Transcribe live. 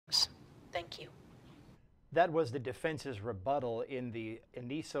That was the defense's rebuttal in the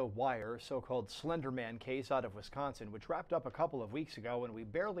Anissa Wire, so-called Slender Man case out of Wisconsin, which wrapped up a couple of weeks ago and we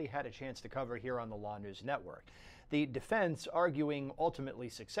barely had a chance to cover here on the Law News Network. The defense arguing ultimately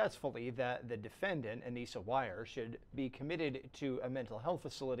successfully that the defendant, Anissa Wire, should be committed to a mental health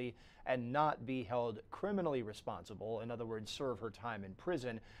facility and not be held criminally responsible, in other words, serve her time in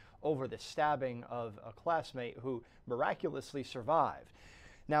prison over the stabbing of a classmate who miraculously survived.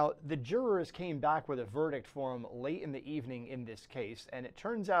 Now, the jurors came back with a verdict form late in the evening in this case, and it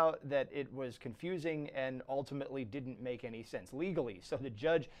turns out that it was confusing and ultimately didn't make any sense legally. So the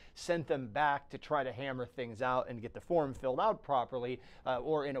judge sent them back to try to hammer things out and get the form filled out properly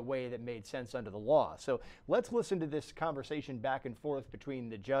or in a way that made sense under the law. So let's listen to this conversation back and forth between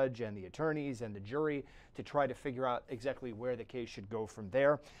the judge and the attorneys and the jury to try to figure out exactly where the case should go from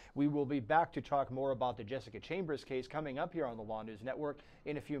there. We will be back to talk more about the Jessica Chambers case coming up here on the Law News Network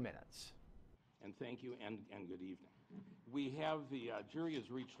in a few minutes. And thank you and good evening. We have the jury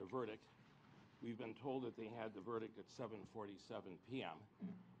has reached a verdict. We've been told that they had the verdict at 7:47 p.m.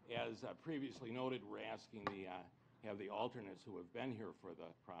 As previously noted, we're asking have the alternates who have been here for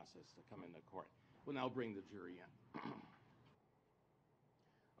the process to come into court. We'll now bring the jury in.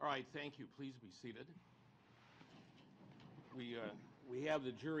 All right, thank you. Please be seated. We have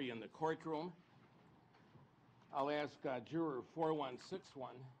the jury in the courtroom. I'll ask juror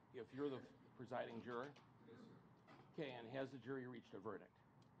 4161 if you're the presiding juror. Yes, sir. Okay, and has the jury reached a verdict?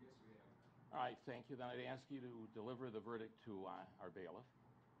 Yes, we have. All right, thank you. Then I'd ask you to deliver the verdict to our bailiff.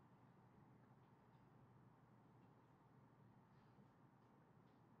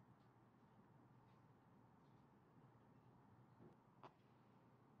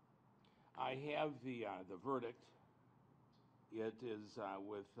 I have the verdict. It is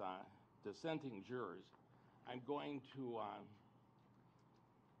with dissenting jurors. I'm going to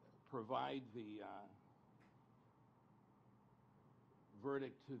provide the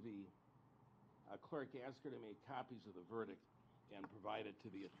verdict to the clerk, ask her to make copies of the verdict and provide it to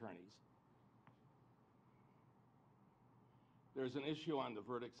the attorneys. There's an issue on the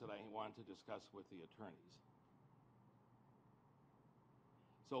verdicts that I want to discuss with the attorneys.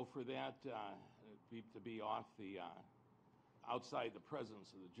 So for that to be off the outside the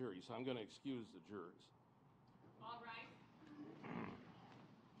presence of the jury, so I'm going to excuse the jurors. All right.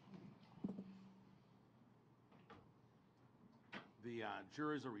 The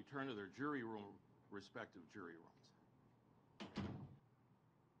jurors are returned to their jury room, respective jury rooms.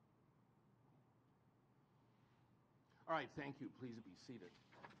 All right, thank you. Please be seated.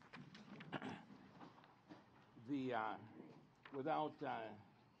 Without,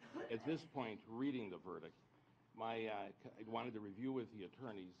 at this point, reading the verdict, I wanted to review with the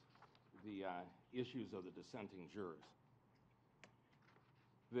attorneys the issues of the dissenting jurors.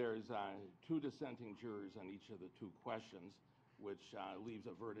 There's two dissenting jurors on each of the two questions, which leaves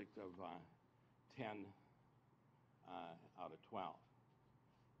a verdict of 10 out of 12.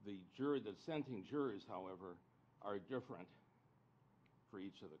 The dissenting jurors, however, are different for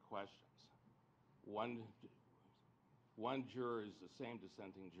each of the questions. One juror is the same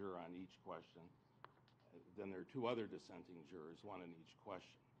dissenting juror on each question. Then there are two other dissenting jurors, one in each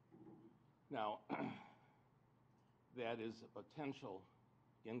question. Now, that is a potential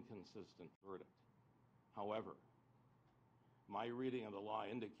inconsistent verdict. However, my reading of the law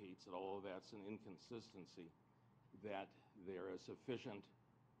indicates that although that's an inconsistency, that there are sufficient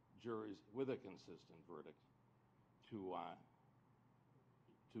jurors with a consistent verdict to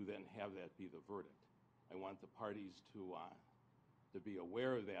then have that be the verdict. I want the parties to be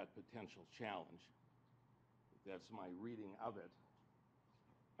aware of that potential challenge. That's my reading of it.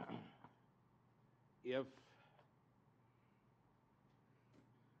 If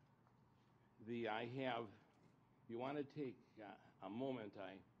you want to take a moment,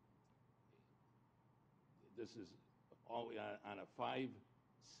 this is all on a 5/6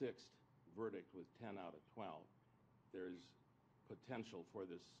 verdict with 10 out of 12. There's potential for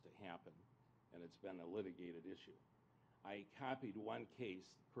this to happen, and it's been a litigated issue. I copied one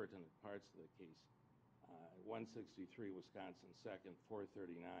case, pertinent parts of the case, 163 Wisconsin 2nd,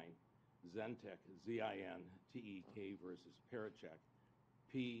 439, Zentek, Z-I-N-T-E-K versus Perchik,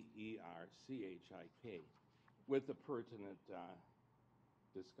 P-E-R-C-H-I-K, with the pertinent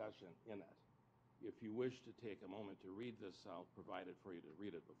discussion in it. If you wish to take a moment to read this, I'll provide it for you to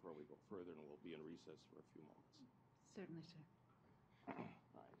read it before we go further, and we'll be in recess for a few moments. Certainly, sir. All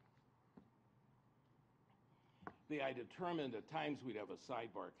right. I determined at times we'd have a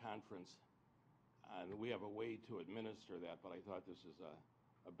sidebar conference, and we have a way to administer that, but I thought this is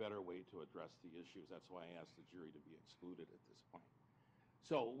a better way to address the issues. That's why I asked the jury to be excluded at this point.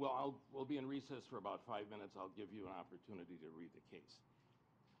 So we'll be in recess for about 5 minutes. I'll give you an opportunity to read the case.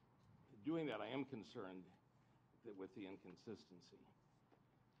 Doing that, I am concerned with the inconsistency.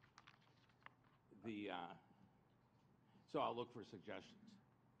 So I'll look for suggestions.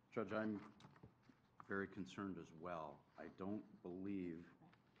 Judge, I'm very concerned as well. I don't believe,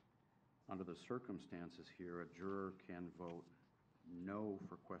 under the circumstances here, a juror can vote no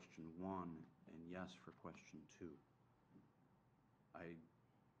for question 1 and yes for question 2. I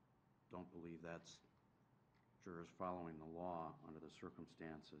don't believe that's jurors following the law under the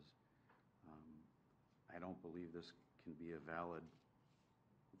circumstances. I don't believe this can be a valid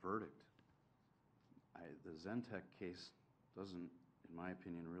verdict. The Zentech case doesn't, in my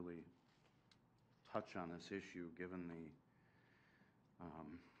opinion, really touch on this issue, given the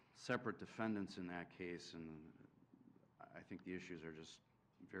separate defendants in that case, and I think the issues are just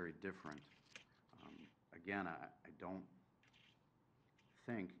very different. Again, I don't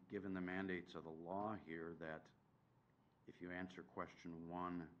think, given the mandates of the law here, that if you answer question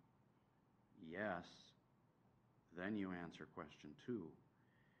 1 yes, then you answer question 2.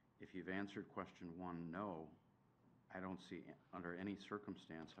 If you've answered question 1 no, I don't see under any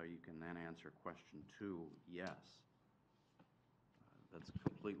circumstance how you can then answer question 2 yes. That's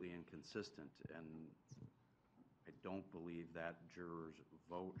completely inconsistent, and I don't believe that juror's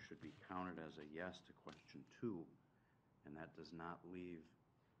vote should be counted as a yes to question 2, and that does not leave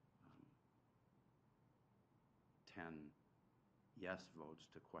 10 yes votes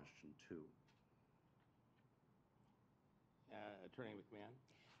to question 2. Attorney McMahon?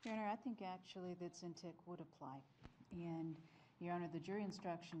 Your Honor, I think actually that Zentech would apply. And, Your Honor, the jury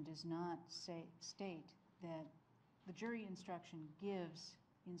instruction does not state that the jury instruction gives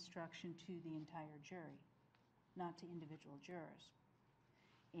instruction to the entire jury, not to individual jurors.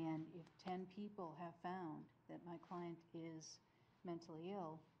 And if 10 people have found that my client is mentally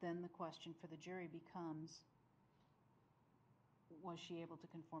ill, then the question for the jury becomes, was she able to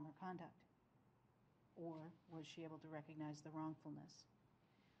conform her conduct? Or was she able to recognize the wrongfulness?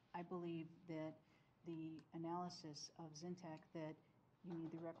 I believe that the analysis of Zentech, that you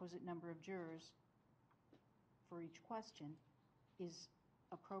need the requisite number of jurors for each question, is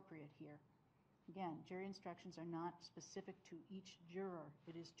appropriate here. Again, jury instructions are not specific to each juror.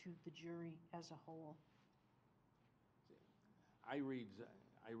 It is to the jury as a whole. I read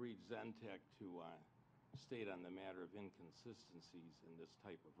Zentech to state on the matter of inconsistencies in this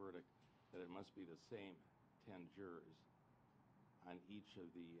type of verdict that it must be the same 10 jurors on each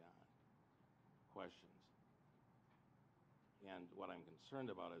of the questions. And what I'm concerned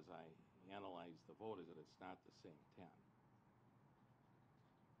about as I analyze the vote is that it's not the same 10.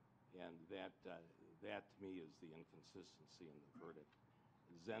 And that to me is the inconsistency in the verdict.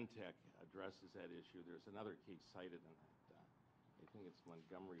 Zentech addresses that issue. There's another case cited in that, I think it's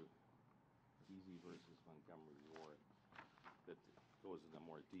Montgomery, Easy versus Montgomery Ward, that goes into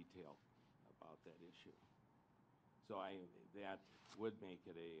more detail about that issue. So that would make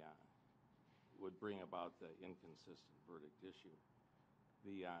it would bring about the inconsistent verdict issue.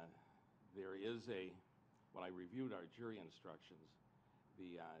 There is when I reviewed our jury instructions,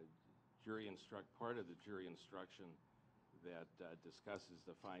 the part of the jury instruction that discusses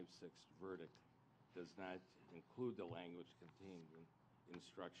the 5/6 verdict does not include the language contained in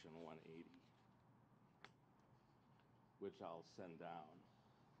instruction 180, which I'll send down.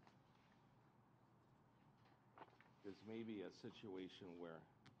 This may be a situation where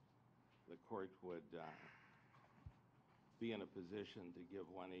the court would be in a position to give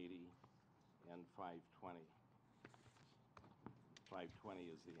 180 and 520. 520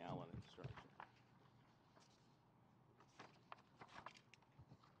 is the Allen instruction.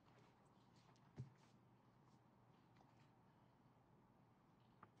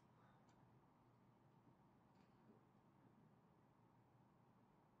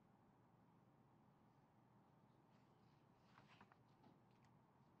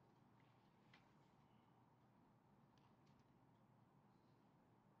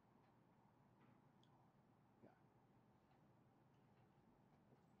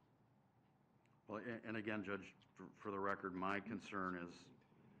 Well, and again, Judge, for the record, my concern is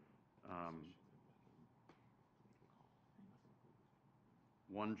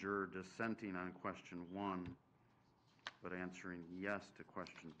one juror dissenting on question 1, but answering yes to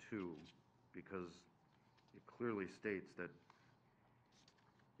question 2, because it clearly states that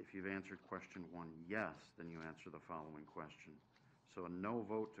if you've answered question 1 yes, then you answer the following question. So a no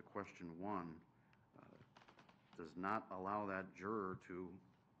vote to question 1 does not allow that juror to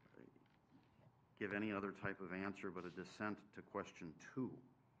give any other type of answer but a dissent to question 2.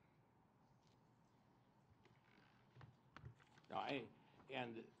 Now,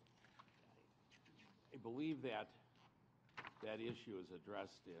 And I believe that that issue is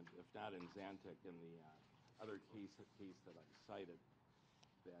addressed in, if not in Zantic, in the other case that I cited,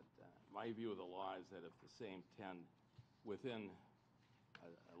 that my view of the law is that if the same 10 within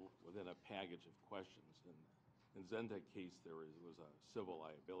a package of questions, in Zantic case there was a civil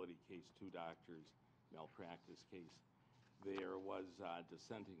liability case, 2 doctors, malpractice case. There was a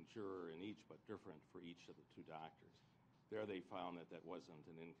dissenting juror in each, but different for each of the 2 doctors. There they found that that wasn't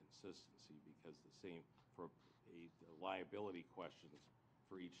an inconsistency because the same, for the liability questions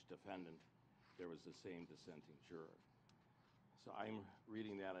for each defendant, there was the same dissenting juror. So I'm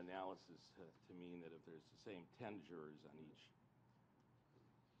reading that analysis to mean that if there's the same 10 jurors on each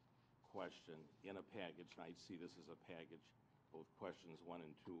question in a package, and I see this as a package, both questions 1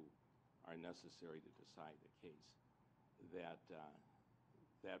 and 2 are necessary to decide the case, that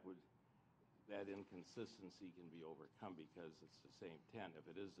that inconsistency can be overcome because it's the same 10. If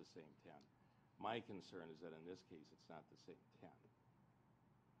it is the same 10, my concern is that in this case it's not the same 10.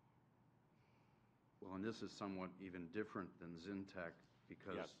 Well, and this is somewhat even different than Zintec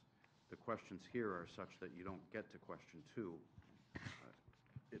because Yes. the questions here are such that you don't get to question 2.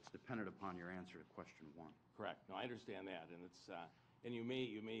 It's dependent upon your answer to question 1. Correct. No, I understand that, and it's and you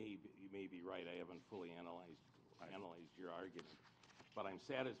may be right. I haven't fully analyzed your argument, but I'm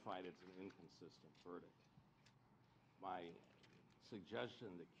satisfied it's an inconsistent verdict. My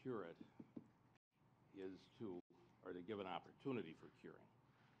suggestion to cure it is to give an opportunity for curing.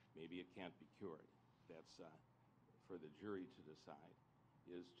 Maybe it can't be cured. That's for the jury to decide.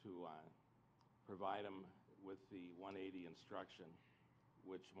 Is to provide them with the 180 instruction,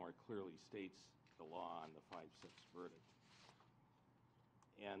 which more clearly states the law on the 5-6 verdict,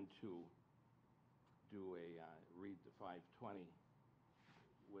 and to do a read the 520,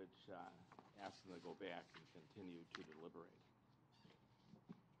 which asks them to go back and continue to deliberate.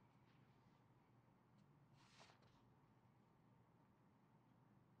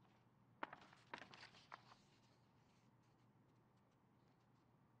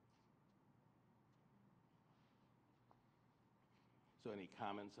 So any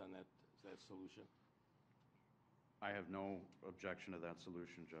comments on that solution? I have no objection to that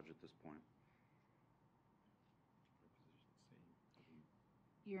solution, Judge, at this point.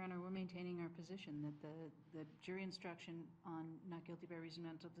 Your Honor, we're maintaining our position that the jury instruction on not guilty by reason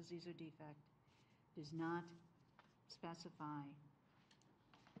of mental disease or defect does not specify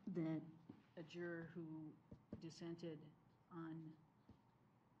that a juror who dissented on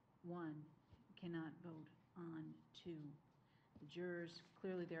 1 cannot vote on 2. The jurors,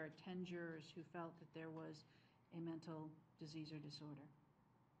 clearly there are 10 jurors who felt that there was a mental disease or disorder.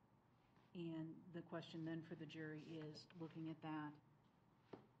 And the question then for the jury is, looking at that,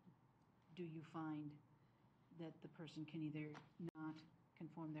 do you find that the person can either not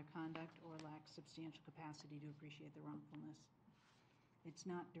conform their conduct or lack substantial capacity to appreciate the wrongfulness? It's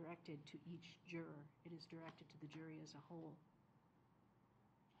not directed to each juror. It is directed to the jury as a whole.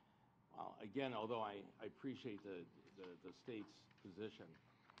 Well, again, although I appreciate the state's position,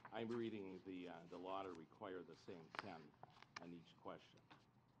 I'm reading the law to require the same 10 on each question.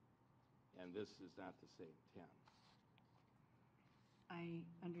 And this is not the same 10. I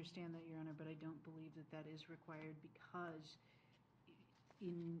understand that, Your Honor, but I don't believe that that is required because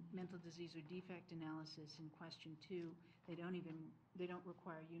in mental disease or defect analysis in question 2, they don't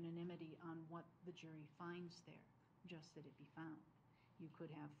require unanimity on what the jury finds there, just that it be found. You could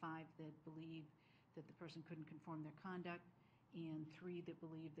have 5 that believe that the person couldn't conform their conduct, and 3 that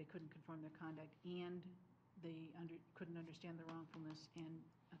believe they couldn't conform their conduct and they couldn't understand the wrongfulness, and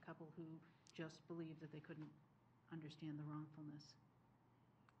a couple who just believe that they couldn't understand the wrongfulness.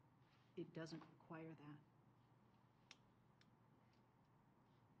 It doesn't require that.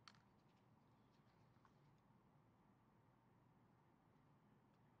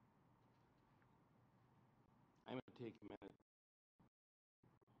 I'm going to take a minute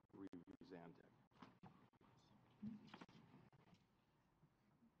to review Zantic.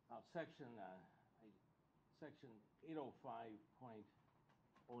 Now, Section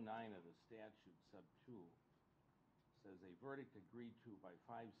 805.09 of the statute, sub 2, says a verdict agreed to by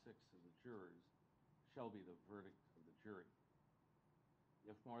 5/6 of the jurors shall be the verdict of the jury.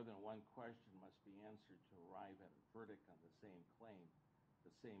 If more than one question must be answered to arrive at a verdict on the same claim, the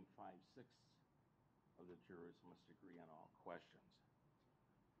same 5/6 of the jurors must agree on all questions.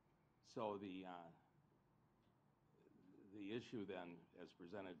 So the issue then, as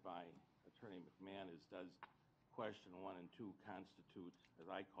presented by Attorney McMahon, is does question 1 and 2 constitute, as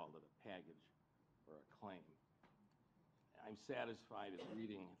I called it, a package or a claim? I'm satisfied in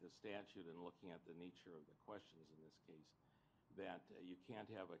reading the statute and looking at the nature of the questions in this case that you can't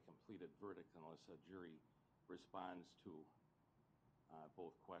have a completed verdict unless a jury responds to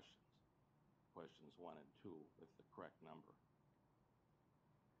both questions, questions 1 and 2, with the correct number.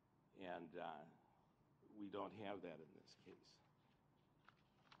 And we don't have that in this case.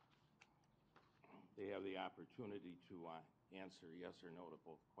 They have the opportunity to answer yes or no to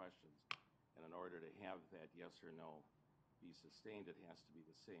both questions. And in order to have that yes or no be sustained, it has to be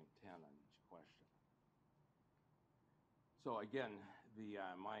the same 10 on each question. So again,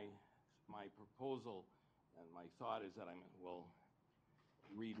 my proposal and my thought is that I will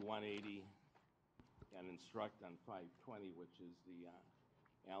read 180 and instruct on 520, which is the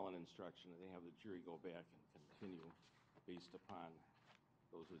Allen instruction, and they have the jury go back and continue based upon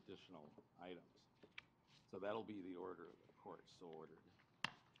those additional items. So that'll be the order of the court, so ordered.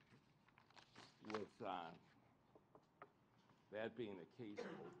 With that being the case,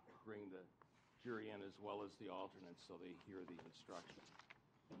 we'll bring the jury in as well as the alternates so they hear the instruction.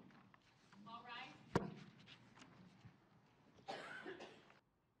 All right.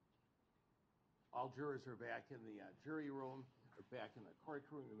 All jurors are back in the jury room, or back in the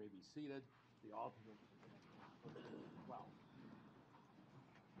courtroom. You may be seated. The alternates are back as well.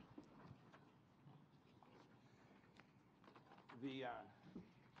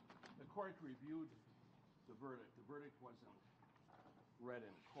 The court reviewed the verdict. The verdict wasn't read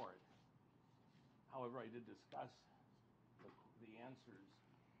in court. However, I did discuss the answers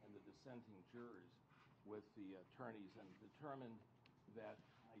and the dissenting jurors with the attorneys and determined that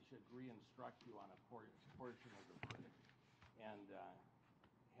I should re-instruct you on a portion of the verdict and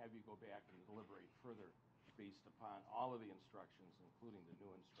have you go back and deliberate further based upon all of the instructions, including the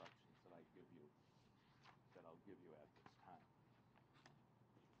new instructions that I'll give you at this time.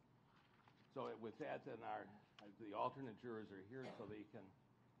 So with that, then the alternate jurors are here so they can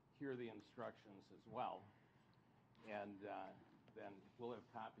hear the instructions as well. And then we'll have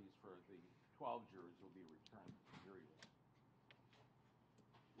copies for the 12 jurors who will be returned to the jury room.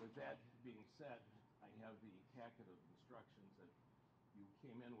 With that being said, I have the packet of instructions that you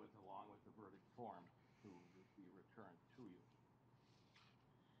came in with along with the verdict form to be returned to you.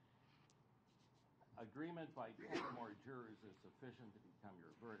 Agreement by 10 or more jurors is sufficient to become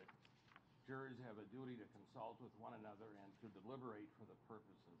your verdict. Jurors have a duty to consult with one another and to deliberate for the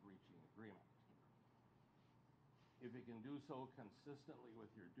purpose of reaching agreement. If you can do so consistently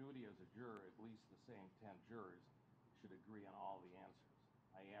with your duty as a juror, at least the same 10 jurors should agree on all the answers.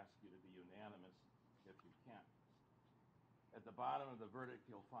 I ask you to be unanimous if you can. At the bottom of the verdict,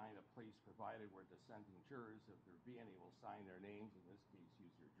 you'll find a place provided where dissenting jurors, if there be any, will sign their names, in this case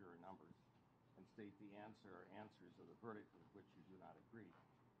use your juror numbers, and state the answer or answers of the verdict with which you do not agree.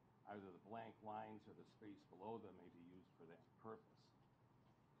 Either the blank lines or the space below them may be used for that purpose.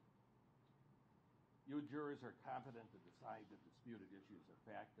 You jurors are competent to decide the disputed issues of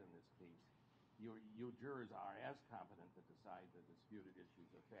fact in this case. You jurors are as competent to decide the disputed issues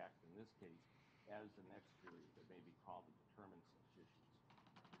of fact in this case as the next jury that may be called to determine such issues.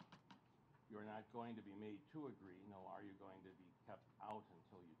 You are not going to be made to agree, nor are you going to be kept out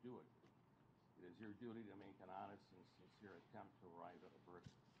until you do agree. It is your duty to make an honest and sincere attempt to arrive at a verdict.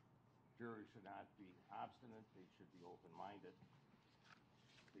 Jurors should not be obstinate, they should be open-minded.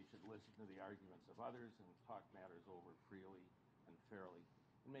 They should listen to the arguments of others and talk matters over freely and fairly,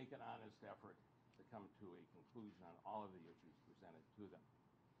 and make an honest effort to come to a conclusion on all of the issues presented to them.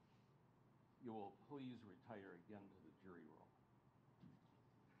 You will please retire again to the jury room.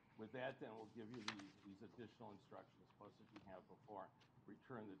 With that, then, we'll give you these additional instructions, plus if you have before,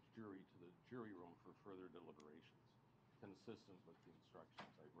 return the jury to the jury room for further deliberations, consistent with the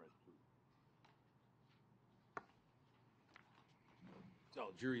instructions I've read to you.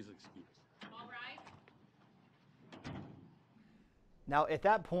 So, jury's excused. All right. Now, at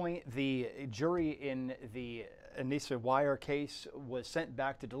that point, the jury in the Anissa Wire case was sent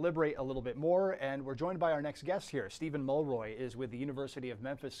back to deliberate a little bit more, and we're joined by our next guest here. Stephen Mulroy is with the University of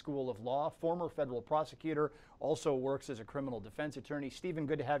Memphis School of Law, former federal prosecutor, also works as a criminal defense attorney. Stephen,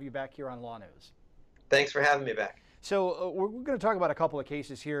 good to have you back here on LawNewz. Thanks for having me back. So we're going to talk about a couple of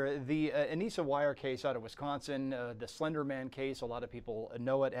cases here. The Anissa Wire case out of Wisconsin, the Slender Man case, a lot of people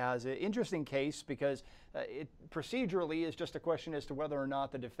know it as an interesting case because it procedurally is just a question as to whether or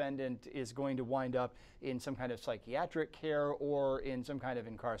not the defendant is going to wind up in some kind of psychiatric care or in some kind of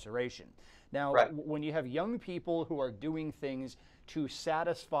incarceration. Now, right. When you have young people who are doing things to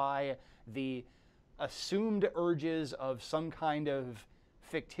satisfy the assumed urges of some kind of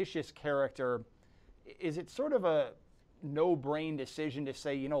fictitious character, is it sort of a no-brain decision to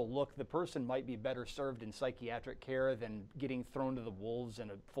say, you know, look, the person might be better served in psychiatric care than getting thrown to the wolves in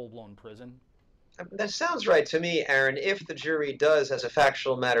a full-blown prison? That sounds right to me, Aaron. If the jury does, as a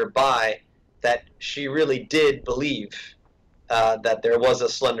factual matter, buy that she really did believe that there was a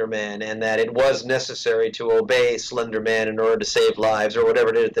Slender Man and that it was necessary to obey Slender Man in order to save lives, or whatever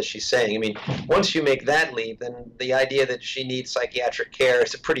it is that she's saying. I mean, once you make that leap, then the idea that she needs psychiatric care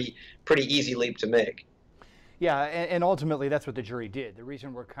is a pretty easy leap to make. Yeah, and ultimately that's what the jury did. The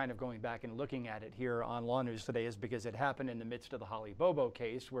reason we're kind of going back and looking at it here on Law News today is because it happened in the midst of the Holly Bobo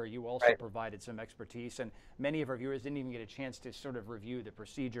case, where you also provided some expertise, and many of our viewers didn't even get a chance to sort of review the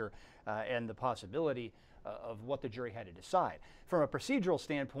procedure and the possibility of what the jury had to decide. From a procedural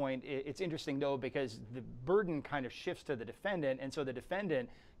standpoint, it's interesting though, because the burden kind of shifts to the defendant, and so the defendant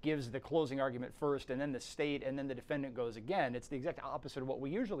gives the closing argument first, and then the state, and then the defendant goes again. It's the exact opposite of what we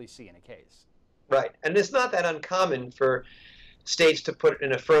usually see in a case. Right, and it's not that uncommon for states to put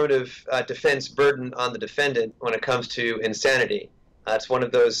an affirmative defense burden on the defendant when it comes to insanity. It's one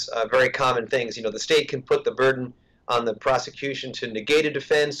of those very common things. You know, the state can put the burden on the prosecution to negate a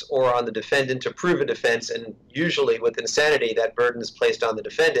defense or on the defendant to prove a defense, and usually with insanity that burden is placed on the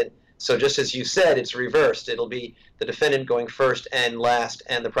defendant. So just as you said, it's reversed. It'll be the defendant going first and last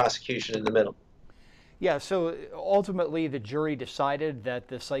and the prosecution in the middle. Yeah, so ultimately the jury decided that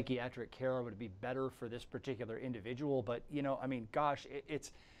the psychiatric care would be better for this particular individual, but you know, I mean, gosh,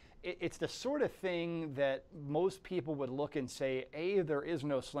 it's the sort of thing that most people would look and say, A, there is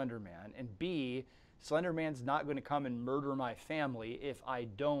no Slender Man, and B, Slender Man's not going to come and murder my family if I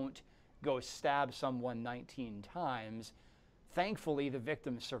don't go stab someone 19 times. Thankfully, the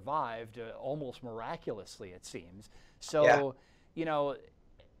victim survived almost miraculously, it seems. So, you know,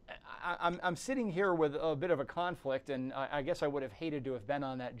 I'm sitting here with a bit of a conflict, and I guess I would have hated to have been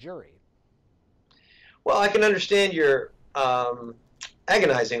on that jury. Well, I can understand your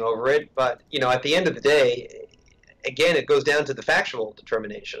agonizing over it, but, you know, at the end of the day, again, it goes down to the factual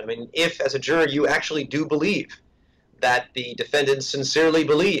determination. I mean, if as a juror you actually do believe that the defendant sincerely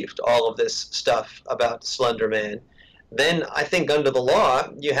believed all of this stuff about Slender Man, then I think under the law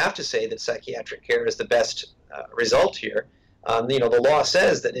you have to say that psychiatric care is the best result here. You know, the law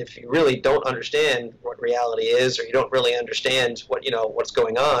says that if you really don't understand what reality is, or you don't really understand what, you know, what's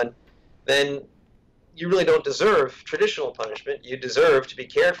going on, then you really don't deserve traditional punishment. You deserve to be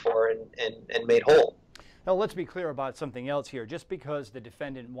cared for and made whole. Now, let's be clear about something else here. Just because the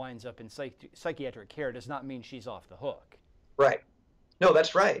defendant winds up in psychiatric care does not mean she's off the hook. Right. No,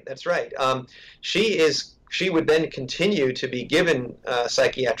 that's right. That's right. She would then continue to be given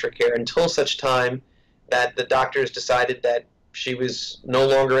psychiatric care until such time that the doctors decided that she was no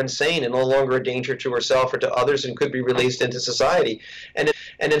longer insane and no longer a danger to herself or to others and could be released into society. And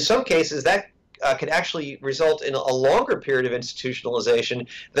in some cases, that could actually result in a longer period of institutionalization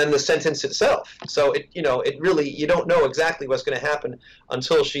than the sentence itself. So you really, you don't know exactly what's going to happen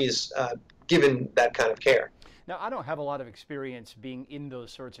until she's given that kind of care. Now, I don't have a lot of experience being in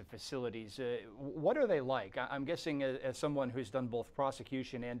those sorts of facilities. What are they like? I'm guessing as someone who's done both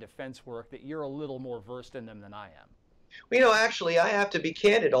prosecution and defense work that you're a little more versed in them than I am. Well, you know, actually, I have to be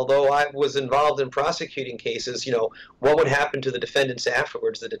candid. Although I was involved in prosecuting cases, you know, what would happen to the defendants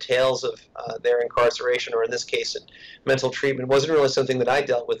afterwards, the details of their incarceration, or in this case, mental treatment, wasn't really something that I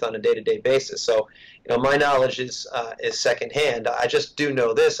dealt with on a day-to-day basis. So, you know, my knowledge is secondhand. I just do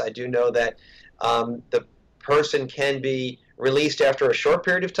know this. I do know that the person can be released after a short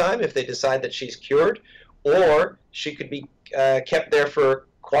period of time if they decide that she's cured, or she could be kept there for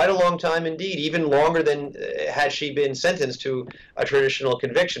quite a long time indeed, even longer than had she been sentenced to a traditional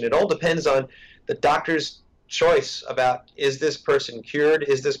conviction. It all depends on the doctor's choice about, is this person cured,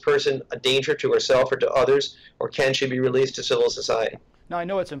 is this person a danger to herself or to others, or can she be released to civil society? Now, I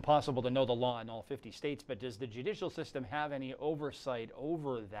know it's impossible to know the law in all 50 states, but does the judicial system have any oversight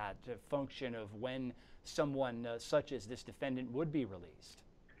over that function of when someone such as this defendant would be released?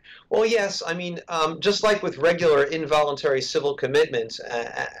 Well, yes. I mean, just like with regular involuntary civil commitment,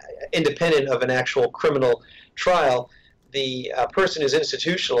 independent of an actual criminal trial, the person who's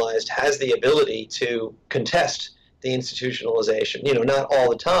institutionalized has the ability to contest the institutionalization. You know, not all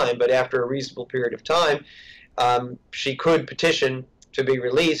the time, but after a reasonable period of time, she could petition to be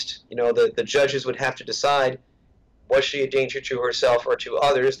released. You know, the judges would have to decide, was she a danger to herself or to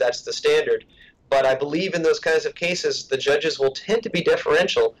others? That's the standard. But I believe in those kinds of cases, the judges will tend to be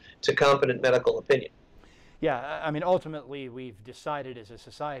deferential to competent medical opinion. Yeah, I mean, ultimately, we've decided as a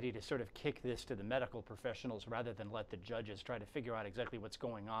society to sort of kick this to the medical professionals rather than let the judges try to figure out exactly what's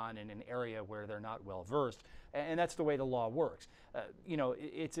going on in an area where they're not well versed. And that's the way the law works. You know,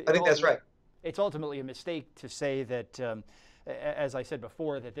 I think that's right. It's ultimately a mistake to say that, as I said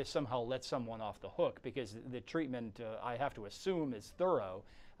before, that this somehow lets someone off the hook, because the treatment, I have to assume, is thorough.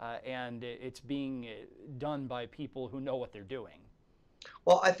 and it's being done by people who know what they're doing.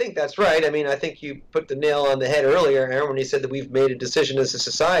 Well, I think that's right. I mean, I think you put the nail on the head earlier, Aaron, when you said that we've made a decision as a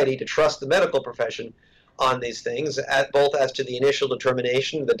society to trust the medical profession on these things, both as to the initial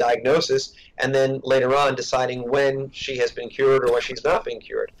determination, the diagnosis, and then later on deciding when she has been cured or when she's not been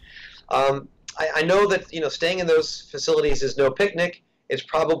cured. I know that staying in those facilities is no picnic. It's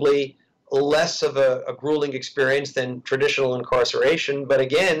probably less of a grueling experience than traditional incarceration. But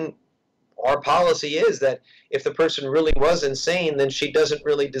again, our policy is that if the person really was insane, then she doesn't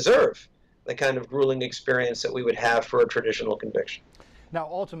really deserve the kind of grueling experience that we would have for a traditional conviction. Now,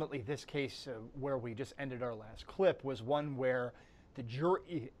 ultimately, this case where we just ended our last clip was one where the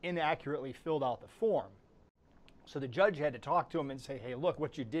jury inaccurately filled out the form. So the judge had to talk to him and say, hey, look,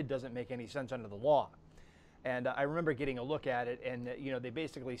 what you did doesn't make any sense under the law. And I remember getting a look at it, and they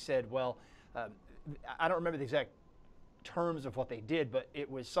basically said, well, I don't remember the exact terms of what they did, but it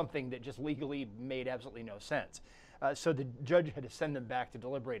was something that just legally made absolutely no sense. So the judge had to send them back to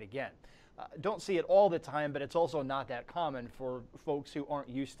deliberate again. Don't see it all the time, but it's also not that common for folks who aren't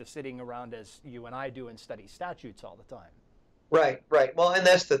used to sitting around as you and I do and study statutes all the time. Right, right. Well, and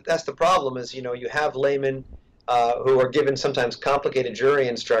that's the problem is, you have laymen who are given sometimes complicated jury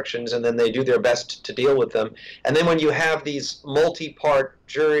instructions, and then they do their best to deal with them. And then when you have these multi-part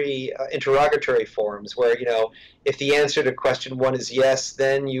jury interrogatory forms where, if the answer to question 1 is yes,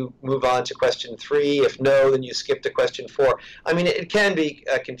 then you move on to question 3. If no, then you skip to question 4. I mean, it can be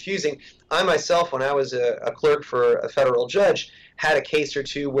confusing. I myself, when I was a clerk for a federal judge, had a case or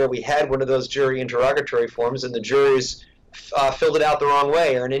two where we had one of those jury interrogatory forms, and the jurors filled it out the wrong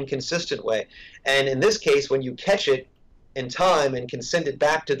way or an inconsistent way. And in this case, when you catch it in time and can send it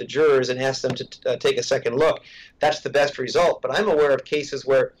back to the jurors and ask them to take a second look, that's the best result. But I'm aware of cases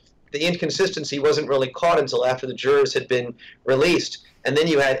where the inconsistency wasn't really caught until after the jurors had been released. And then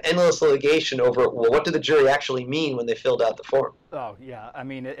you had endless litigation over, well, what did the jury actually mean when they filled out the form? Oh, yeah. I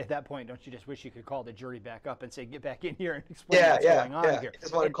mean, at that point, don't you just wish you could call the jury back up and say, get back in here and explain what's going on here? I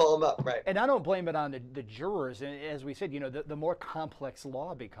just want to call them up, right. And I don't blame it on the jurors. And as we said, the more complex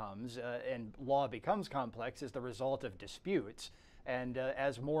law becomes, and law becomes complex as the result of disputes. And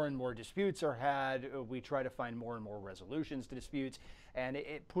as more and more disputes are had, we try to find more and more resolutions to disputes, and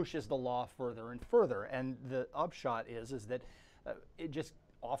it pushes the law further and further. And the upshot is that it just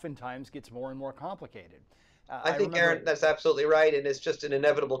oftentimes gets more and more complicated. I think, Aaron, that's absolutely right, and it's just an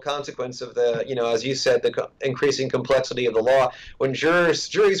inevitable consequence of the, as you said, the increasing complexity of the law. When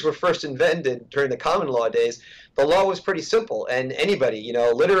juries were first invented during the common law days, the law was pretty simple, and anybody,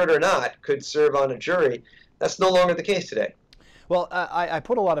 literate or not, could serve on a jury. That's no longer the case today. Well, I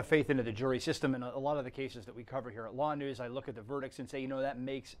put a lot of faith into the jury system, and a lot of the cases that we cover here at LawNewz, I look at the verdicts and say, that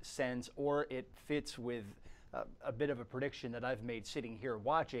makes sense, or it fits with a bit of a prediction that I've made sitting here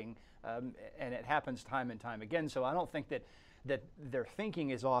watching, and it happens time and time again. So I don't think that their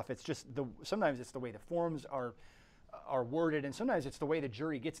thinking is off. It's just sometimes it's the way the forms are worded, and sometimes it's the way the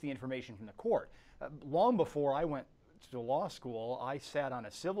jury gets the information from the court. Long before I went to law school, I sat on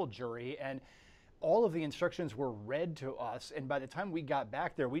a civil jury, and all of the instructions were read to us, and by the time we got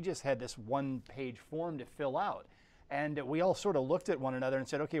back there, we just had this one-page form to fill out. And we all sort of looked at one another and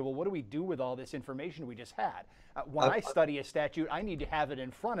said, okay, well, what do we do with all this information we just had? When I study a statute, I need to have it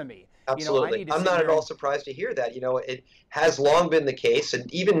in front of me. Absolutely. I'm not at all surprised to hear that. It has long been the case,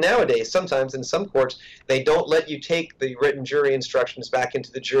 and even nowadays, sometimes in some courts, they don't let you take the written jury instructions back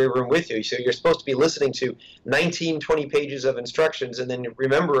into the jury room with you. So you're supposed to be listening to 19, 20 pages of instructions and then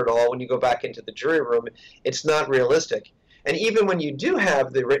remember it all when you go back into the jury room. It's not realistic. And even when you do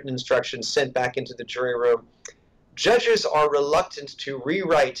have the written instructions sent back into the jury room, judges are reluctant to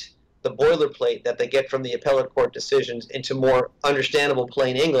rewrite the boilerplate that they get from the appellate court decisions into more understandable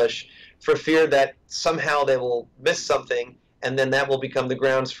plain English for fear that somehow they will miss something and then that will become the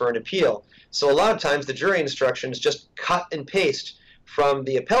grounds for an appeal. So a lot of times the jury instructions just cut and paste from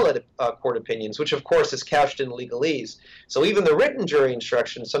the appellate court opinions, which of course is couched in legalese. So even the written jury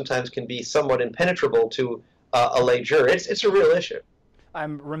instructions sometimes can be somewhat impenetrable to a lay juror. It's a real issue.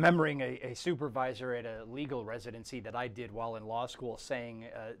 I'm remembering a supervisor at a legal residency that I did while in law school saying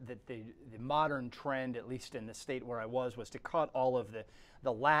that the modern trend, at least in the state where I was to cut all of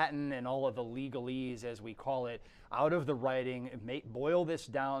the Latin and all of the legalese, as we call it, out of the writing, boil this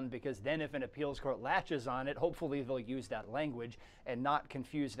down, because then if an appeals court latches on it, hopefully they'll use that language and not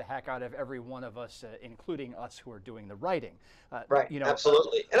confuse the heck out of every one of us, including us who are doing the writing. Right,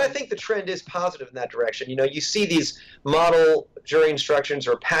 absolutely. And I think the trend is positive in that direction. You see these model jury instructions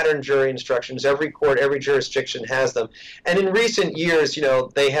or pattern jury instructions. Every court, every jurisdiction has them. And in recent years,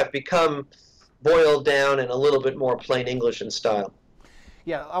 they have become boiled down and a little bit more plain English in style.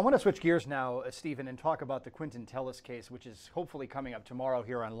 Yeah, I want to switch gears now, Stephen, and talk about the Quentin Tellis case, which is hopefully coming up tomorrow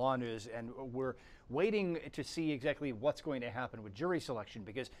here on LawNewz, and we're waiting to see exactly what's going to happen with jury selection,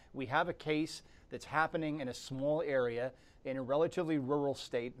 because we have a case that's happening in a small area in a relatively rural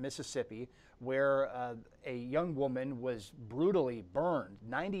state, Mississippi, where a young woman was brutally burned.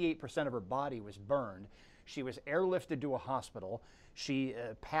 98% of her body was burned. She was airlifted to a hospital. She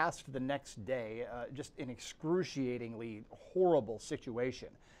passed the next day, just an excruciatingly horrible situation.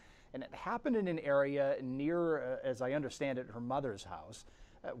 And it happened in an area near, as I understand it, her mother's house,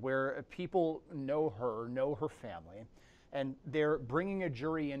 where people know her family, and they're bringing a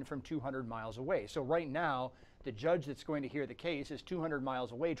jury in from 200 miles away. So right now, the judge that's going to hear the case is 200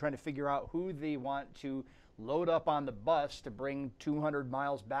 miles away trying to figure out who they want to load up on the bus to bring 200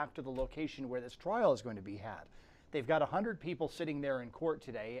 miles back to the location where this trial is going to be had. They've got 100 people sitting there in court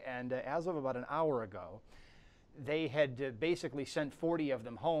today, and as of about an hour ago, they had basically sent 40 of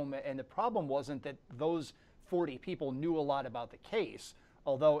them home, and the problem wasn't that those 40 people knew a lot about the case,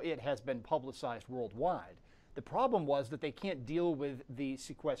 although it has been publicized worldwide. The problem was that they can't deal with the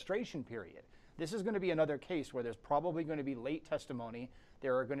sequestration period. This is going to be another case where there's probably going to be late testimony.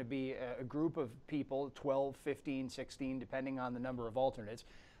 There are going to be a group of people, 12, 15, 16, depending on the number of alternates,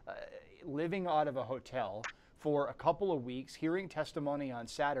 living out of a hotel for a couple of weeks, hearing testimony on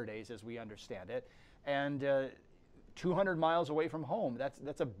Saturdays, as we understand it, and 200 miles away from home.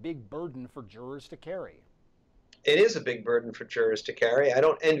 That's a big burden for jurors to carry. It is a big burden for jurors to carry. I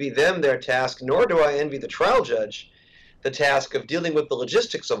don't envy them their task, nor do I envy the trial judge the task of dealing with the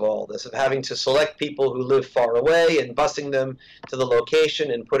logistics of all this, of having to select people who live far away and busing them to the location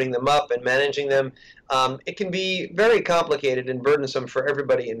and putting them up and managing them. It can be very complicated and burdensome for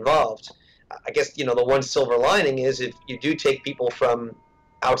everybody involved. I guess, you know, the one silver lining is if you do take people from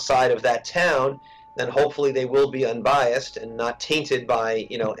outside of that town, then hopefully they will be unbiased and not tainted by,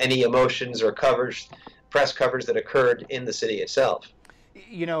 you know, any emotions or coverage, press coverage that occurred in the city itself.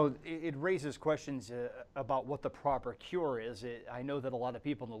 You know, it raises questions about what the proper cure is. I know that a lot of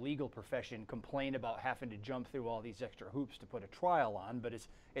people in the legal profession complain about having to jump through all these extra hoops to put a trial on, but it's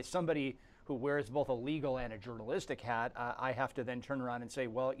somebody who wears both a legal and a journalistic hat. I have to then turn around and say,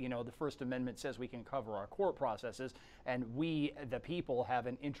 well, you know, the First Amendment says we can cover our court processes, and we, the people, have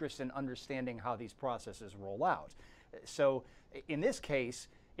an interest in understanding how these processes roll out. So in this case,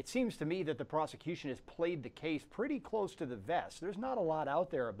 it seems to me that the prosecution has played the case pretty close to the vest. There's not a lot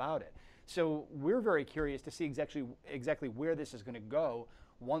out there about it. So we're very curious to see exactly where this is going to go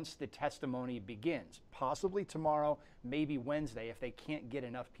once the testimony begins. Possibly tomorrow, maybe Wednesday, if they can't get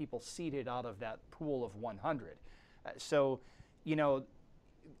enough people seated out of that pool of 100. So, you know,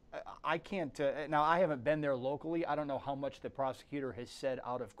 I can't, now I haven't been there locally. I don't know how much the prosecutor has said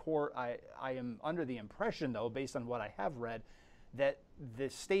out of court. I am under the impression, though, based on what I have read, that the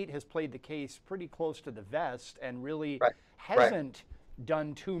state has played the case pretty close to the vest and really hasn't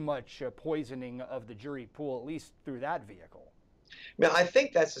done too much poisoning of the jury pool, at least through that vehicle. Now, I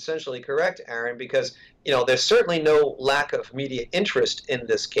think that's essentially correct, Aaron, because, you know, there's certainly no lack of media interest in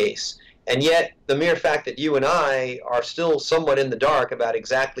this case. And yet, the mere fact that you and I are still somewhat in the dark about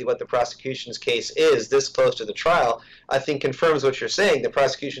exactly what the prosecution's case is this close to the trial, I think confirms what you're saying. The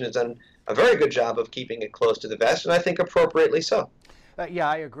prosecution has done a very good job of keeping it close to the vest, and I think appropriately so. Yeah,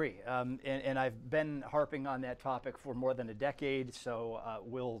 I agree. And I've been harping on that topic for more than a decade, so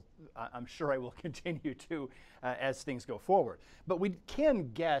I'm sure I will continue to as things go forward. But we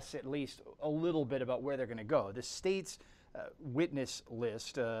can guess at least a little bit about where they're going to go. The state's witness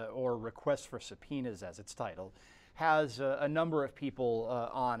list, or request for subpoenas as it's titled, has a number of people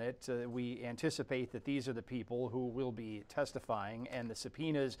on it. We anticipate that these are the people who will be testifying, and the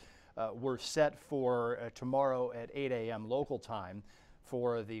subpoenas were set for tomorrow at 8 a.m. local time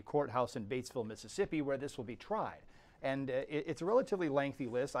for the courthouse in Batesville, Mississippi, where this will be tried. And it's a relatively lengthy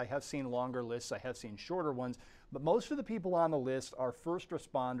list. I have seen longer lists, I have seen shorter ones, but most of the people on the list are first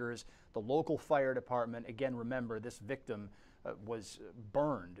responders, the local fire department. Again, remember, this victim was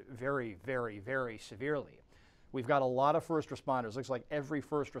burned very, very, very severely. We've got a lot of first responders. Looks like every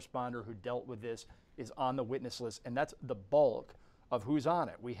first responder who dealt with this is on the witness list, and that's the bulk of who's on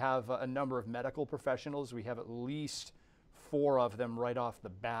it. We have a number of medical professionals. We have at least 4 of them right off the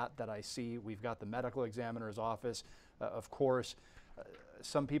bat that I see. We've got the medical examiner's office, of course,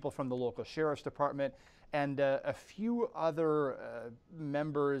 some people from the local sheriff's department, and a few other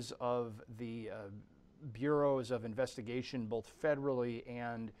members of the bureaus of investigation, both federally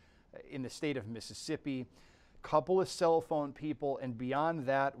and in the state of Mississippi. Couple of cell phone people, and beyond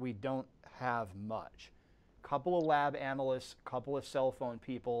that, we don't have much. Couple of lab analysts, couple of cell phone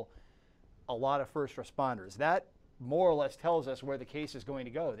people, a lot of first responders. That more or less tells us where the case is going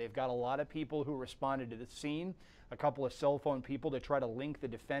to go. They've got a lot of people who responded to the scene, a couple of cell phone people to try to link the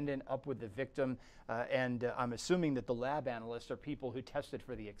defendant up with the victim, and I'm assuming that the lab analysts are people who tested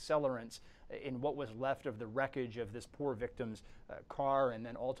for the accelerants in what was left of the wreckage of this poor victim's car and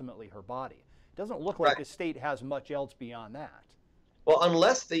then ultimately her body. It doesn't look like the state has much else beyond that. Well,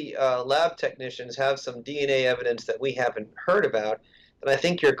 unless the lab technicians have some DNA evidence that we haven't heard about, then I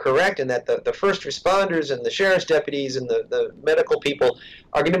think you're correct in that the first responders and the sheriff's deputies and the medical people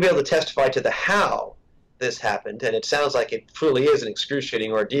are going to be able to testify to the how this happened, and it sounds like it truly is an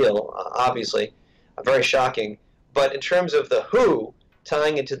excruciating ordeal, obviously, very shocking. But in terms of the who,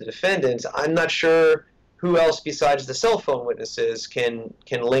 tying into the defendants, I'm not sure who else besides the cell phone witnesses can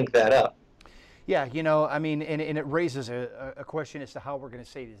link that up. Yeah, you know, I mean, and it raises a question as to how we're going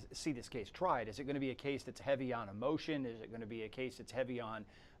to see this case tried. Is it going to be a case that's heavy on emotion? Is it going to be a case that's heavy on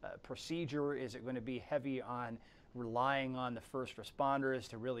procedure? Is it going to be heavy on relying on the first responders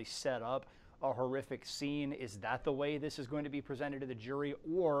to really set up a horrific scene? Is that the way this is going to be presented to the jury?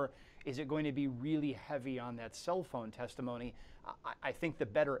 Or is it going to be really heavy on that cell phone testimony? I think the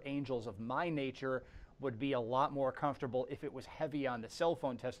better angels of my nature would be a lot more comfortable if it was heavy on the cell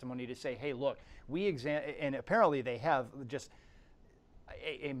phone testimony to say, hey, look, and apparently they have just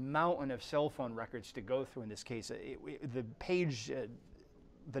a mountain of cell phone records to go through in this case.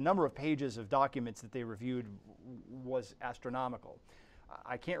 The number of pages of documents that they reviewed was astronomical.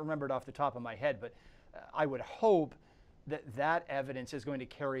 I can't remember it off the top of my head, but I would hope that evidence is going to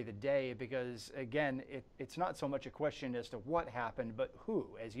carry the day because, again, it's not so much a question as to what happened, but who,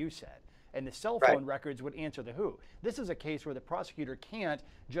 as you said. And the cell phone records would answer the who. This is a case where the prosecutor can't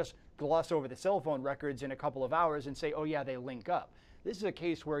just gloss over the cell phone records in a couple of hours and say, oh yeah, they link up. This is a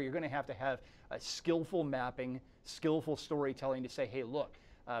case where you're going to have a skillful mapping, skillful storytelling to say, hey, look,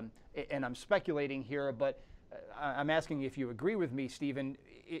 and I'm speculating here, but I'm asking if you agree with me, Stephen.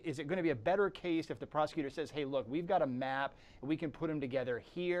 Is it going to be a better case if the prosecutor says, hey, look, we've got a map, and we can put them together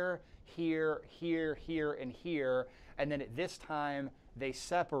here, here, here, here, and here, and then at this time they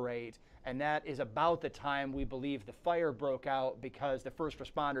separate, and that is about the time we believe the fire broke out because the first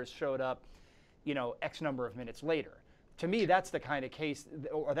responders showed up, you know, X number of minutes later. To me, that's the kind of case,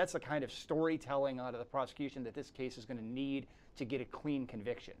 or that's the kind of storytelling out of the prosecution that this case is going to need to get a clean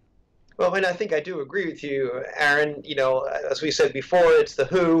conviction. Well, and I think I do agree with you, Aaron. You know, as we said before, it's the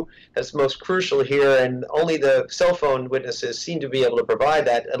who that's most crucial here, and only the cell phone witnesses seem to be able to provide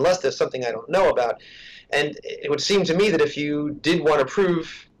that, unless there's something I don't know about. And it would seem to me that if you did want to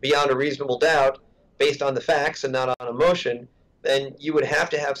prove beyond a reasonable doubt, based on the facts and not on emotion, then you would have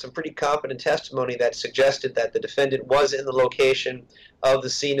to have some pretty competent testimony that suggested that the defendant was in the location of the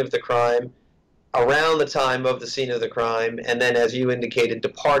scene of the crime, around the time of the scene of the crime, and then, as you indicated,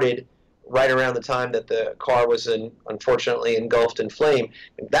 departed right around the time that the car was unfortunately engulfed in flame.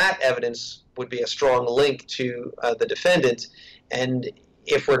 And that evidence would be a strong link to the defendant. And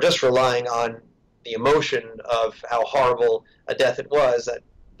if we're just relying on the emotion of how horrible a death it was,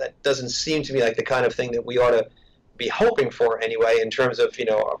 that doesn't seem to me like the kind of thing that we ought to be hoping for anyway in terms of, you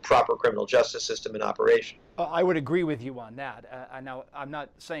know, a proper criminal justice system in operation. I would agree with you on that. Now, I'm not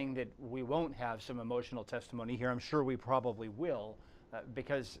saying that we won't have some emotional testimony here. I'm sure we probably will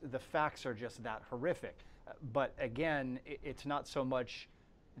because the facts are just that horrific. But again, it's not so much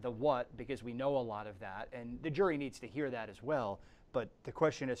the what, because we know a lot of that, and the jury needs to hear that as well. But the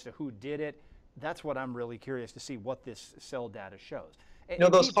question as to who did it, that's what I'm really curious to see what this cell data shows. You know,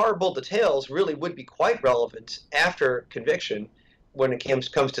 those horrible details really would be quite relevant after conviction when it comes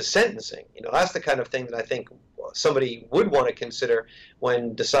to sentencing. You know, that's the kind of thing that I think somebody would want to consider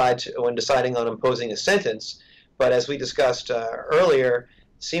when deciding on imposing a sentence. But as we discussed earlier,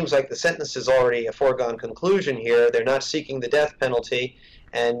 it seems like the sentence is already a foregone conclusion here. They're not seeking the death penalty,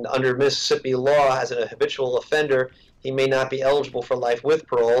 and under Mississippi law, as a habitual offender, he may not be eligible for life with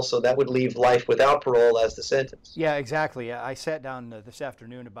parole, so that would leave life without parole as the sentence. Yeah, exactly. I sat down this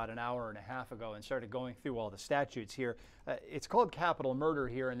afternoon about an hour and a half ago and started going through all the statutes here. It's called capital murder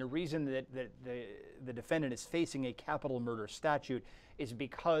here, and the reason that the defendant is facing a capital murder statute is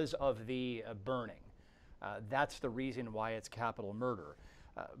because of the burning. That's the reason why it's capital murder.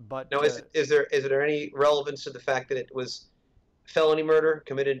 But now, is there any relevance to the fact that it was felony murder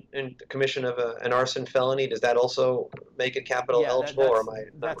committed in the commission of an arson felony? Does that also make it capital eligible, or am I?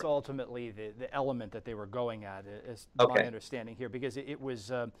 That's ultimately the element that they were going at, is my understanding here, because it was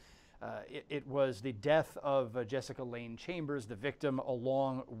the death of Jessica Lane Chambers, the victim,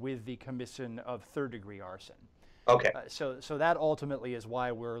 along with the commission of third-degree arson. Okay. So that ultimately is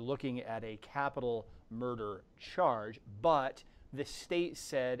why we're looking at a capital murder charge, but the state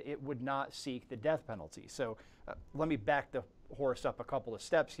said it would not seek the death penalty. So Let me back the horse up a couple of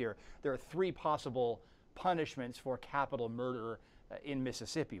steps here. There are 3 possible punishments for capital murder in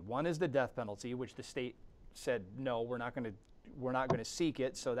Mississippi. One is the death penalty, which the state said, no, we're not going to seek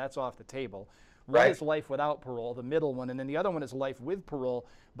it, so that's off the table. One is life without parole, the middle one, and then the other one is life with parole,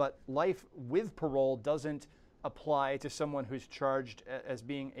 but life with parole doesn't apply to someone who's charged as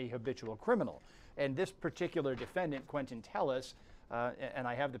being a habitual criminal. And this particular defendant, Quentin Tellis, and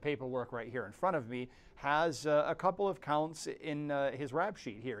I have the paperwork right here in front of me, has a couple of counts in his rap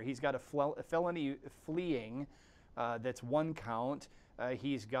sheet here. He's got a felony fleeing, that's 1 count.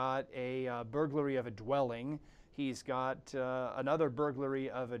 He's got a burglary of a dwelling. He's got another burglary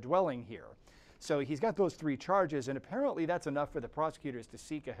of a dwelling here. So he's got those 3 charges, and apparently that's enough for the prosecutors to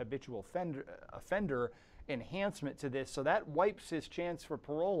seek a habitual offender enhancement to this. So that wipes his chance for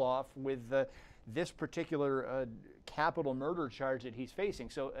parole off with this particular capital murder charge that he's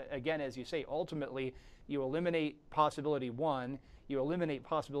facing. So again, as you say, ultimately you eliminate possibility 1, you eliminate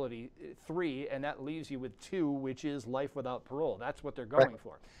possibility 3, and that leaves you with 2, which is life without parole. That's what they're going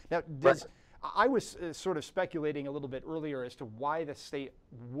for. Now, I was sort of speculating a little bit earlier as to why the state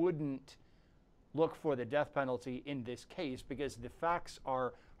wouldn't look for the death penalty in this case, because the facts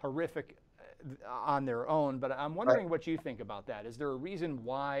are horrific on their own. But I'm wondering what you think about that. Is there a reason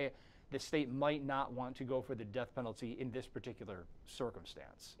why the state might not want to go for the death penalty in this particular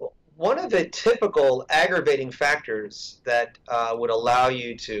circumstance? Well, one of the typical aggravating factors that would allow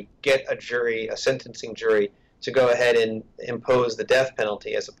you to get a sentencing jury, to go ahead and impose the death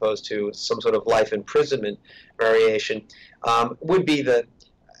penalty as opposed to some sort of life imprisonment variation would be the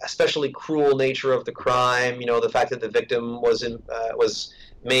especially cruel nature of the crime, the fact that the victim was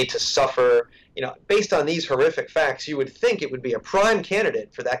made to suffer. Based on these horrific facts, you would think it would be a prime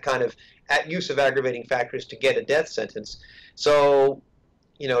candidate for that kind of use of aggravating factors to get a death sentence. So,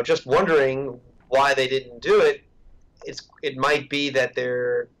 just wondering why they didn't do it, it might be that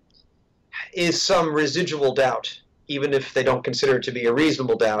there is some residual doubt, even if they don't consider it to be a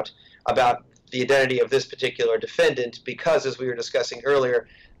reasonable doubt, about the identity of this particular defendant, because, as we were discussing earlier,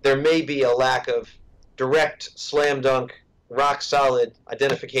 there may be a lack of direct, slam dunk, rock solid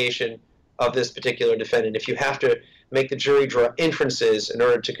identification of this particular defendant. If you have to make the jury draw inferences in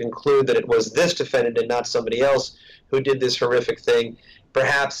order to conclude that it was this defendant and not somebody else who did this horrific thing,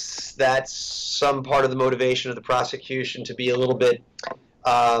 perhaps that's some part of the motivation of the prosecution to be a little bit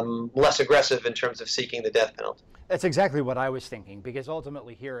less aggressive in terms of seeking the death penalty. That's exactly what I was thinking, because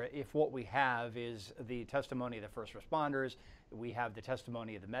ultimately here, if what we have is the testimony of the first responders, we have the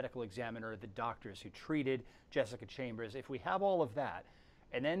testimony of the medical examiner, the doctors who treated Jessica Chambers, if we have all of that,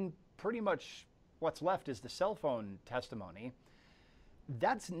 and then pretty much what's left is the cell phone testimony,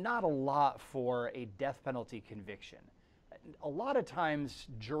 that's not a lot for a death penalty conviction. A lot of times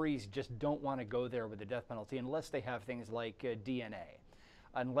juries just don't want to go there with the death penalty unless they have things like DNA,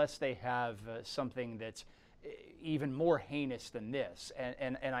 unless they have something that's even more heinous than this.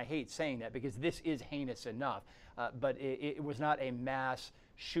 And I hate saying that because this is heinous enough, but it was not a mass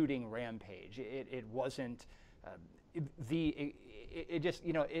shooting rampage. It wasn't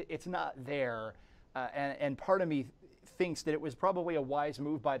it's not there. And part of me thinks that it was probably a wise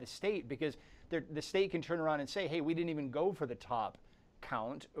move by the state, because the state can turn around and say, hey, we didn't even go for the top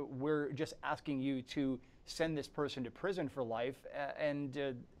count. We're just asking you to send this person to prison for life, and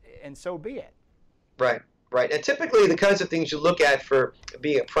so be it. Right. Right, and typically the kinds of things you look at for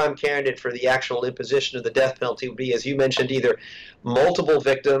being a prime candidate for the actual imposition of the death penalty would be, as you mentioned, either multiple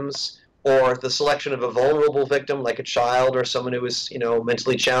victims or the selection of a vulnerable victim, like a child or someone who is,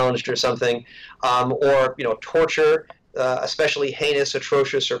 mentally challenged or something, or, torture, especially heinous,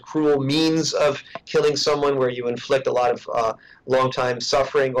 atrocious, or cruel means of killing someone where you inflict a lot of long-time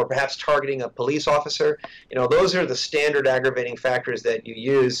suffering, or perhaps targeting a police officer. Those are the standard aggravating factors that you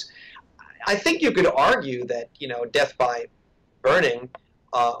use. I think you could argue that, death by burning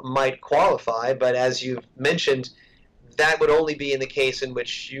might qualify, but as you've mentioned, that would only be in the case in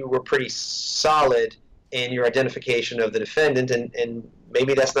which you were pretty solid in your identification of the defendant, and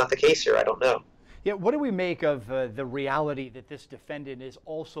maybe that's not the case here. I don't know. Yeah, what do we make of the reality that this defendant is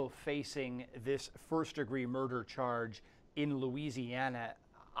also facing this first-degree murder charge in Louisiana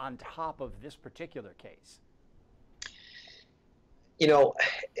on top of this particular case?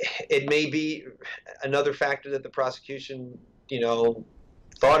 It may be another factor that the prosecution,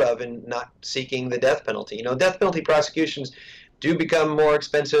 thought of in not seeking the death penalty. Death penalty prosecutions do become more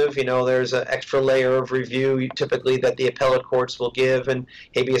expensive. There's an extra layer of review typically that the appellate courts will give, and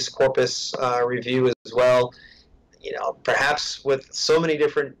habeas corpus review as well. Perhaps with so many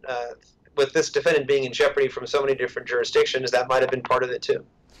different, with this defendant being in jeopardy from so many different jurisdictions, that might have been part of it too.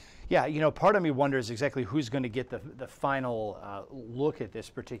 Yeah, part of me wonders exactly who's going to get the final look at this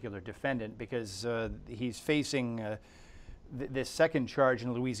particular defendant, because he's facing this second charge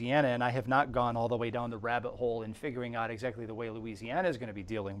in Louisiana, and I have not gone all the way down the rabbit hole in figuring out exactly the way Louisiana is going to be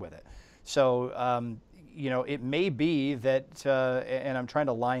dealing with it. So, it may be that, and I'm trying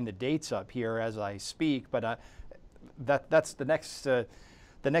to line the dates up here as I speak, but that's the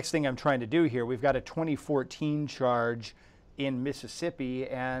next thing I'm trying to do here. We've got a 2014 charge in Mississippi,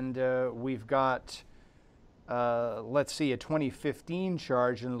 and we've got, let's see, a 2015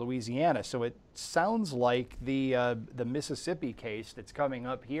 charge in Louisiana. So it sounds like the Mississippi case that's coming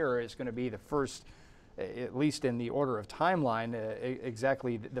up here is going to be the first, at least in the order of timeline,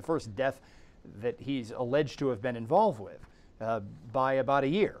 exactly the first death that he's alleged to have been involved with by about a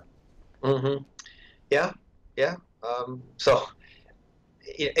year. Mm-hmm. Yeah. So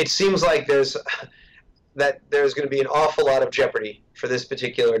it seems like there's going to be an awful lot of jeopardy for this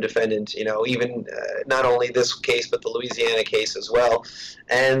particular defendant, even not only this case, but the Louisiana case as well.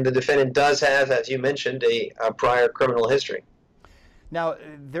 And the defendant does have, as you mentioned, a prior criminal history. Now,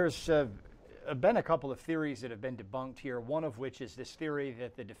 there's been a couple of theories that have been debunked here, one of which is this theory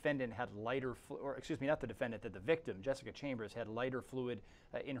that the defendant had lighter, or excuse me, not the defendant, that the victim, Jessica Chambers, had lighter fluid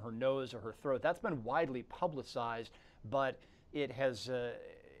in her nose or her throat. That's been widely publicized, but it has,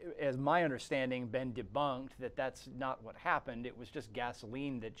 as my understanding, been debunked that that's not what happened. It was just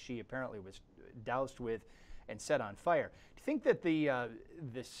gasoline that she apparently was doused with and set on fire. Do you think that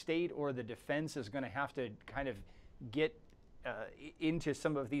the state or the defense is going to have to kind of get into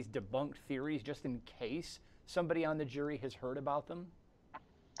some of these debunked theories just in case somebody on the jury has heard about them?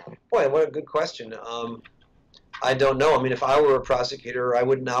 Boy, what a good question. I don't know. I mean, if I were a prosecutor, I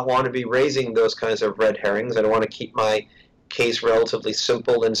would not want to be raising those kinds of red herrings. I'd want to keep my case relatively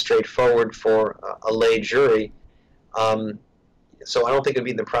simple and straightforward for a lay jury. So I don't think it'd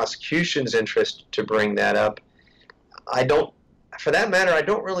be in the prosecution's interest to bring that up. For that matter, I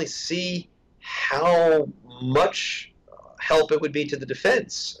don't really see how much help it would be to the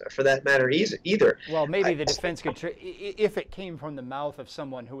defense, for that matter, either. Well, maybe the defense could, if it came from the mouth of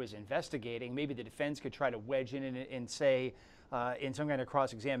someone who is investigating, maybe the defense could try to wedge in and say, in some kind of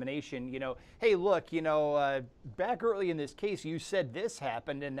cross-examination, hey, look, back early in this case, you said this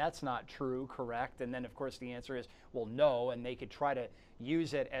happened, and that's not true, correct? And then, of course, the answer is, well, no, and they could try to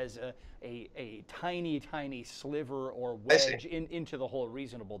use it as a tiny, tiny sliver or wedge into the whole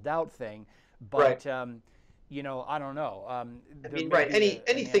reasonable doubt thing. But, right. I don't know. I mean, right,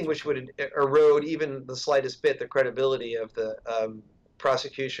 anything which would erode even the slightest bit the credibility of the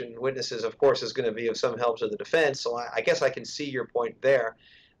prosecution witnesses, of course, is going to be of some help to the defense. So I guess I can see your point there.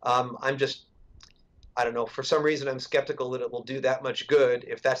 I don't know, for some reason I'm skeptical that it will do that much good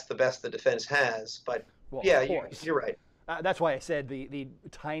if that's the best the defense has. But well, yeah, you're right. That's why I said the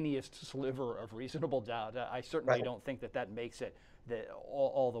tiniest sliver of reasonable doubt. I certainly don't think that makes it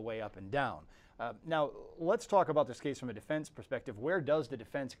all the way up and down. Now, let's talk about this case from a defense perspective. Where does the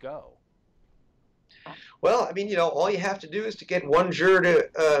defense go? Well, I mean, all you have to do is to get one juror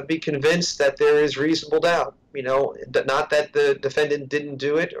to be convinced that there is reasonable doubt. Not that the defendant didn't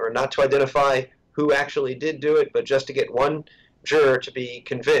do it, or not to identify who actually did do it, but just to get one juror to be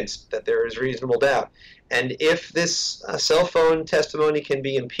convinced that there is reasonable doubt. And if this cell phone testimony can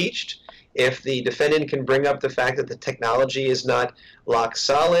be impeached, if the defendant can bring up the fact that the technology is not lock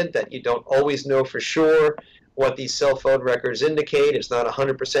solid, that you don't always know for sure what these cell phone records indicate, it's not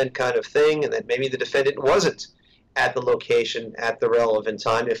 100% kind of thing, and that maybe the defendant wasn't at the location at the relevant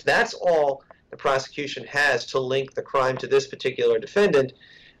time, if that's all the prosecution has to link the crime to this particular defendant,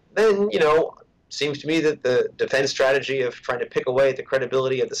 then, seems to me that the defense strategy of trying to pick away at the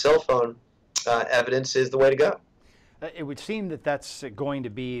credibility of the cell phone evidence is the way to go. It would seem that that's going to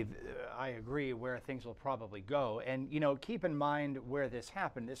be, I agree, where things will probably go. And, keep in mind where this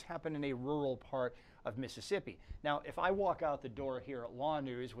happened. This happened in a rural part of Mississippi. Now, if I walk out the door here at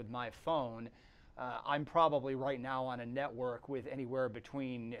LawNewz with my phone, I'm probably right now on a network with anywhere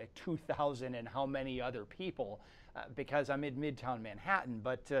between 2,000 and how many other people, because I'm in Midtown Manhattan.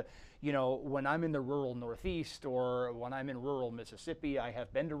 But, when I'm in the rural Northeast or when I'm in rural Mississippi, I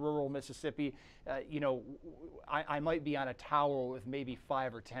have been to rural Mississippi, I might be on a tower with maybe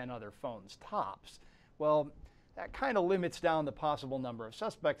 5 or 10 other phones tops. Well, that kind of limits down the possible number of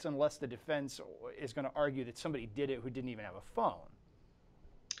suspects unless the defense is going to argue that somebody did it who didn't even have a phone.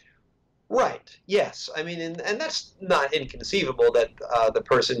 Right. Yes. I mean, and that's not inconceivable that the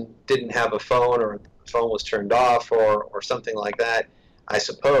person didn't have a phone, or the phone was turned off, or something like that, I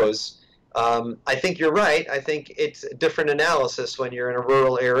suppose. I think you're right. I think it's a different analysis when you're in a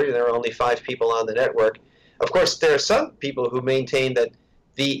rural area and there are only 5 people on the network. Of course, there are some people who maintain that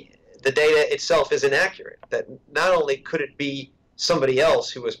the the data itself is inaccurate. That not only could it be somebody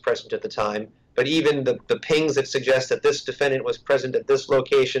else who was present at the time, but even the pings that suggest that this defendant was present at this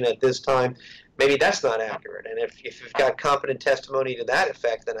location at this time, maybe that's not accurate. And if you've got competent testimony to that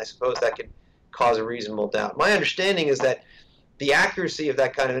effect, then I suppose that could cause a reasonable doubt. My understanding is that the accuracy of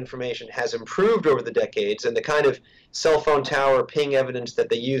that kind of information has improved over the decades, and the kind of cell phone tower ping evidence that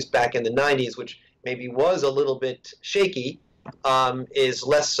they used back in the 90s, which maybe was a little bit shaky, is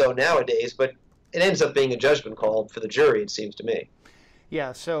less so nowadays, but it ends up being a judgment call for the jury, it seems to me.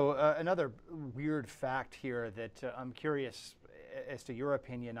 Yeah, so another weird fact here that I'm curious as to your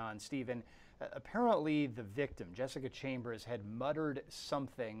opinion on, Stephen. Apparently the victim, Jessica Chambers, had muttered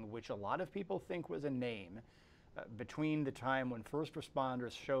something which a lot of people think was a name between the time when first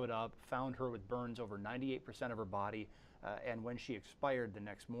responders showed up, found her with burns over 98% of her body, and when she expired the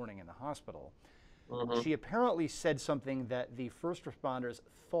next morning in the hospital. She apparently said something that the first responders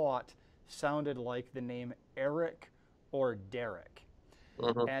thought sounded like the name Eric or Derek.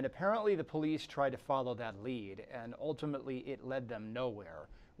 And apparently the police tried to follow that lead, and ultimately it led them nowhere,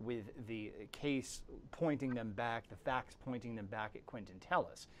 with the case pointing them back, the facts pointing them back at Quentin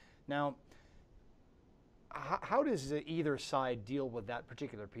Tellis. Now, how does either side deal with that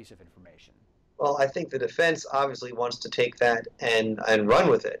particular piece of information? Well, I think the defense obviously wants to take that and run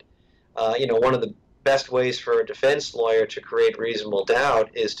with it. You know, one of the best ways for a defense lawyer to create reasonable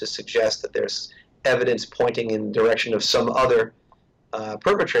doubt is to suggest that there's evidence pointing in the direction of some other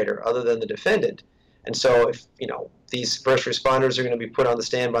perpetrator other than the defendant. And so if, you know, these first responders are going to be put on the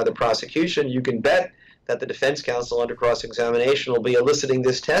stand by the prosecution, you can bet that the defense counsel under cross-examination will be eliciting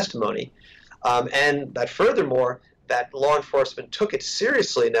this testimony. And that furthermore, that law enforcement took it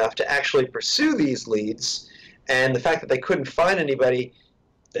seriously enough to actually pursue these leads. And the fact that they couldn't find anybody,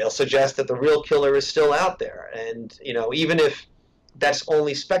 they'll suggest that the real killer is still out there. And, you know, even if that's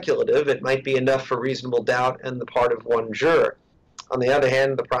only speculative, it might be enough for reasonable doubt on the part of one juror. On the other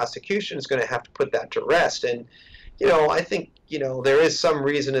hand, the prosecution is going to have to put that to rest. And, you know, I think, you know, there is some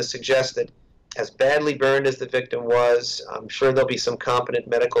reason to suggest that as badly burned as the victim was, I'm sure there'll be some competent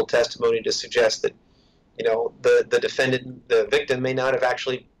medical testimony to suggest that, you know, the defendant, the victim may not have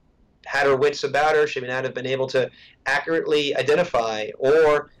actually had her wits about her. She may not have been able to accurately identify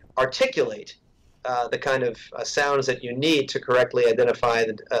or articulate the kind of sounds that you need to correctly identify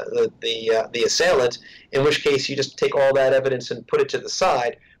the assailant, in which case you just take all that evidence and put it to the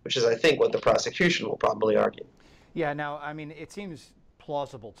side, which is, I think, what the prosecution will probably argue. Yeah, now, I mean, it seems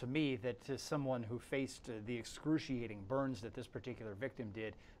plausible to me that someone who faced the excruciating burns that this particular victim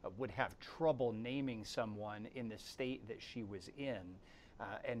did would have trouble naming someone in the state that she was in.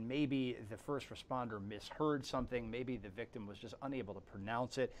 And maybe the first responder misheard something. Maybe the victim was just unable to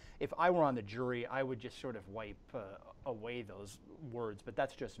pronounce it. If I were on the jury, I would just sort of wipe away those words, but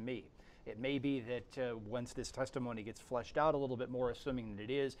that's just me. It may be that once this testimony gets fleshed out a little bit more, assuming that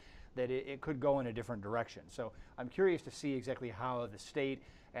it is, that it could go in a different direction. So I'm curious to see exactly how the state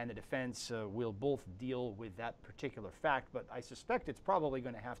and the defense will both deal with that particular fact, but I suspect it's probably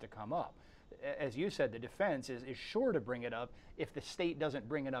going to have to come up. As you said, the defense is sure to bring it up if the state doesn't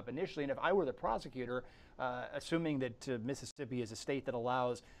bring it up initially. And if I were the prosecutor, assuming that Mississippi is a state that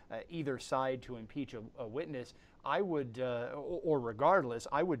allows either side to impeach a witness, I would, or regardless,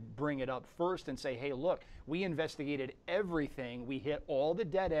 I would bring it up first and say, hey, look, we investigated everything. We hit all the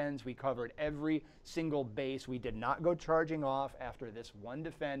dead ends. We covered every single base. We did not go charging off after this one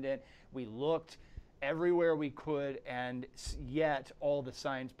defendant. We looked everywhere we could, and yet all the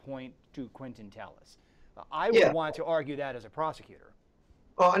signs point to Quentin Tellis. I would want to argue that as a prosecutor.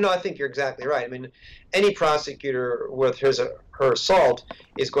 Oh, no, I think you're exactly right. I mean, any prosecutor with her assault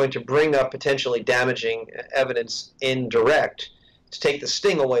is going to bring up potentially damaging evidence in direct to take the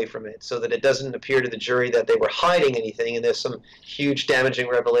sting away from it so that it doesn't appear to the jury that they were hiding anything and there's some huge damaging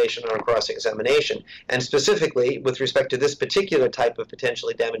revelation on cross-examination. And specifically, with respect to this particular type of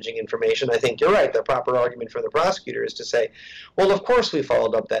potentially damaging information, I think you're right. The proper argument for the prosecutor is to say, well, of course we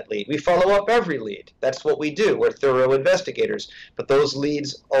followed up that lead. We follow up every lead. That's what we do. We're thorough investigators. But those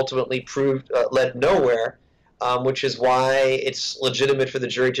leads ultimately led nowhere, which is why it's legitimate for the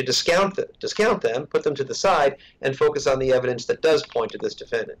jury to discount them, put them to the side, and focus on the evidence that does point to this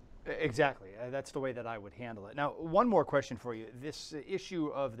defendant. Exactly. That's the way that I would handle it. Now, one more question for you. This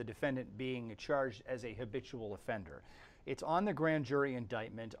issue of the defendant being charged as a habitual offender, it's on the grand jury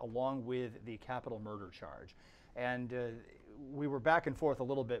indictment along with the capital murder charge. And we were back and forth a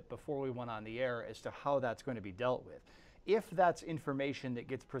little bit before we went on the air as to how that's going to be dealt with. If that's information that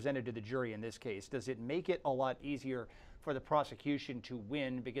gets presented to the jury in this case, does it make it a lot easier for the prosecution to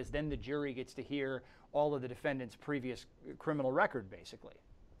win, because then the jury gets to hear all of the defendant's previous criminal record, basically?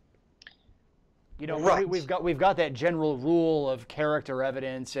 You know, Right. we've got that general rule of character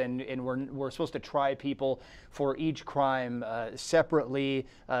evidence, and we're supposed to try people for each crime separately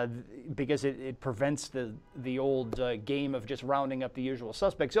because it prevents the old game of just rounding up the usual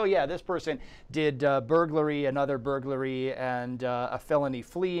suspects. Oh yeah, this person did burglary, another burglary, and a felony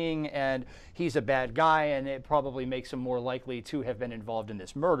fleeing, and he's a bad guy, and it probably makes him more likely to have been involved in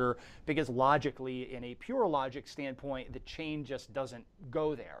this murder, because logically, in a pure logic standpoint, the chain just doesn't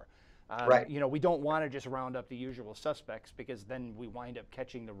go there. Right. You know, we don't want to just round up the usual suspects, because then we wind up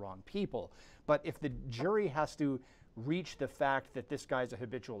catching the wrong people. But if the jury has to reach the fact that this guy's a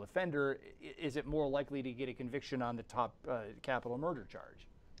habitual offender, is it more likely to get a conviction on the top capital murder charge?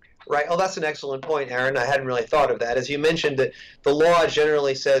 Right. Oh, that's an excellent point, Aaron. I hadn't really thought of that. As you mentioned, that the law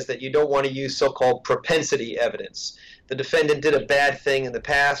generally says that you don't want to use so-called propensity evidence. The defendant did a bad thing in the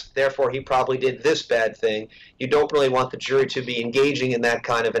past, therefore he probably did this bad thing. You don't really want the jury to be engaging in that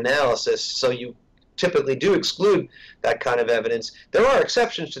kind of analysis, so you typically do exclude that kind of evidence. There are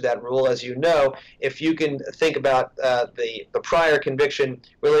exceptions to that rule, as you know. If you can think about the prior conviction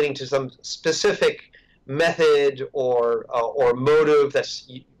relating to some specific method or motive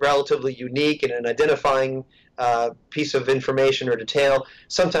that's relatively unique and an identifying piece of information or detail,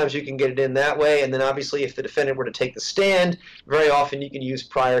 sometimes you can get it in that way. And then obviously if the defendant were to take the stand, very often you can use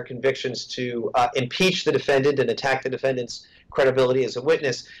prior convictions to impeach the defendant and attack the defendant's credibility as a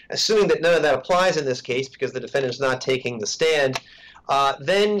witness. Assuming that none of that applies in this case because the defendant's not taking the stand,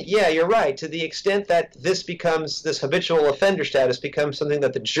 then yeah, you're right. To the extent that this habitual offender status becomes something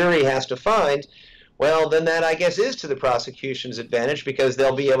that the jury has to find, well, then that, I guess, is to the prosecution's advantage, because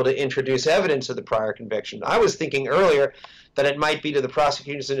they'll be able to introduce evidence of the prior conviction. I was thinking earlier that it might be to the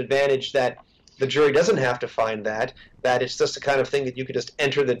prosecution's advantage that the jury doesn't have to find that it's just the kind of thing that you could just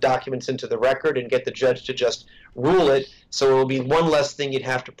enter the documents into the record and get the judge to just rule it, so it will be one less thing you'd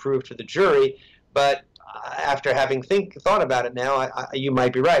have to prove to the jury. But after having thought about it now, you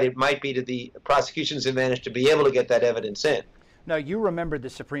might be right. It might be to the prosecution's advantage to be able to get that evidence in. Now, you remembered the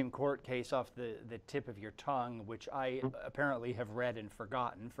Supreme Court case off the tip of your tongue, which I apparently have read and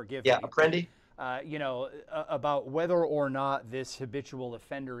forgotten. Forgive me. Yeah, Apprendi? You know, about whether or not this habitual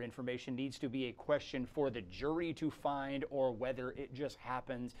offender information needs to be a question for the jury to find, or whether it just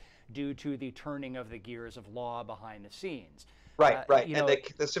happens due to the turning of the gears of law behind the scenes. Right, right. You And know,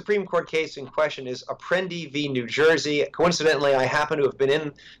 the Supreme Court case in question is Apprendi v. New Jersey. Coincidentally, I happen to have been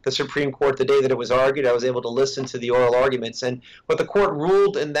in the Supreme Court the day that it was argued. I was able to listen to the oral arguments. And what the court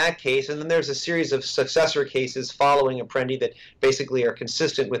ruled in that case, and then there's a series of successor cases following Apprendi that basically are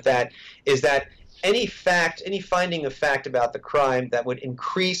consistent with that, is that any finding of fact about the crime that would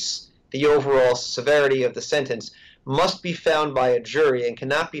increase the overall severity of the sentence must be found by a jury and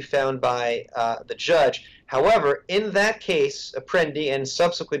cannot be found by the judge. However, in that case, Apprendi and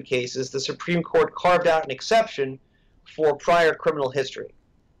subsequent cases, the Supreme Court carved out an exception for prior criminal history.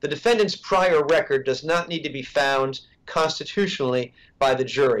 The defendant's prior record does not need to be found constitutionally by the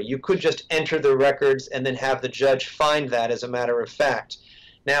jury. You could just enter the records and then have the judge find that as a matter of fact.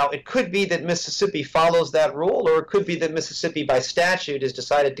 Now, it could be that Mississippi follows that rule, or it could be that Mississippi by statute has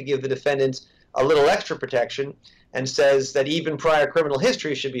decided to give the defendants a little extra protection and says that even prior criminal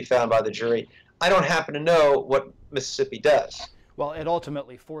history should be found by the jury. I don't happen to know what Mississippi does. well, it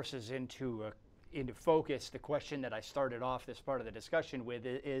ultimately forces into focus the question that I started off this part of the discussion with,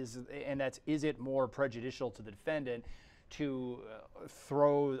 is it more prejudicial to the defendant to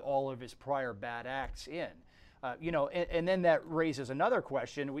throw all of his prior bad acts in? You know, and then that raises another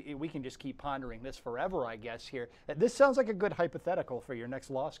question. We can just keep pondering this forever, I guess, here. This sounds like a good hypothetical for your next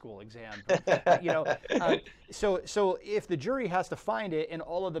law school exam. But, you know, so if the jury has to find it and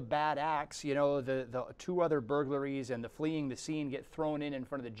all of the bad acts, you know, the two other burglaries and the fleeing the scene get thrown in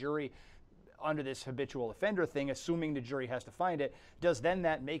front of the jury under this habitual offender thing, assuming the jury has to find it, does then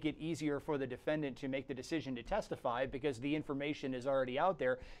that make it easier for the defendant to make the decision to testify because the information is already out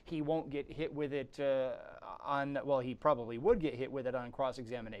there? He won't get hit with it well, he probably would get hit with it on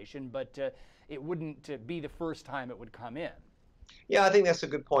cross-examination, but it wouldn't be the first time it would come in. Yeah, I think that's a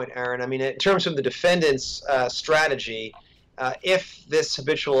good point, Aaron. I mean, in terms of the defendant's strategy, if this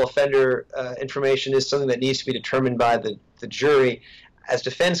habitual offender information is something that needs to be determined by the jury, as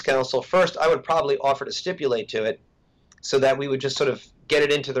defense counsel, first, I would probably offer to stipulate to it so that we would just sort of get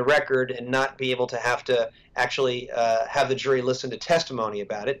it into the record and not be able to have to actually have the jury listen to testimony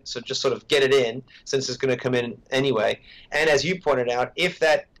about it. So just sort of get it in, since it's going to come in anyway. And as you pointed out, if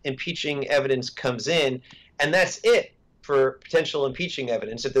that impeaching evidence comes in, and that's it for potential impeaching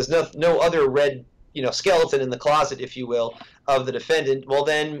evidence, if there's no other red skeleton in the closet, if you will, of the defendant, well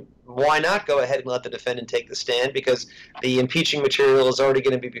then why not go ahead and let the defendant take the stand, because the impeaching material is already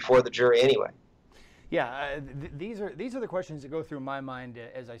going to be before the jury anyway. Yeah, these are the questions that go through my mind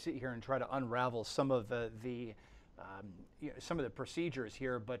as I sit here and try to unravel some of some of the procedures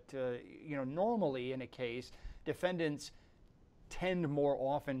here. But normally in a case, defendants tend more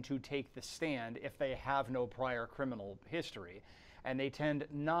often to take the stand if they have no prior criminal history, and they tend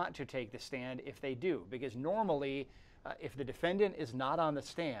not to take the stand if they do, because normally, if the defendant is not on the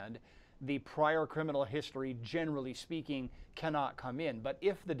stand, the prior criminal history, generally speaking, cannot come in. But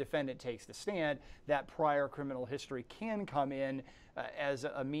if the defendant takes the stand, that prior criminal history can come in as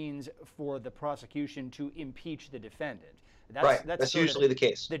a means for the prosecution to impeach the defendant. That's usually the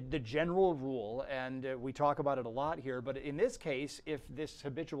case. The general rule, and we talk about it a lot here, but in this case, if this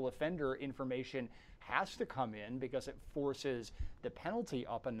habitual offender information has to come in because it forces the penalty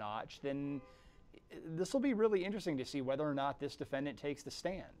up a notch, then this will be really interesting to see whether or not this defendant takes the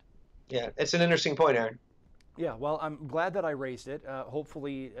stand. Yeah, it's an interesting point, Aaron. Yeah, well, I'm glad that I raised it.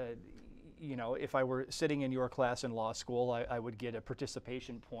 Hopefully, if I were sitting in your class in law school, I would get a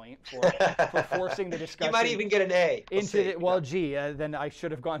participation point for forcing the discussion. You might even get an A. Then I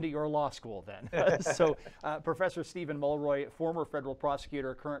should have gone to your law school then. So, Professor Stephen Mulroy, former federal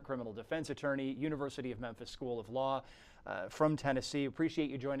prosecutor, current criminal defense attorney, University of Memphis School of Law, from Tennessee. Appreciate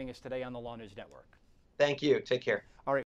you joining us today on the Law News Network. Thank you. Take care. All right.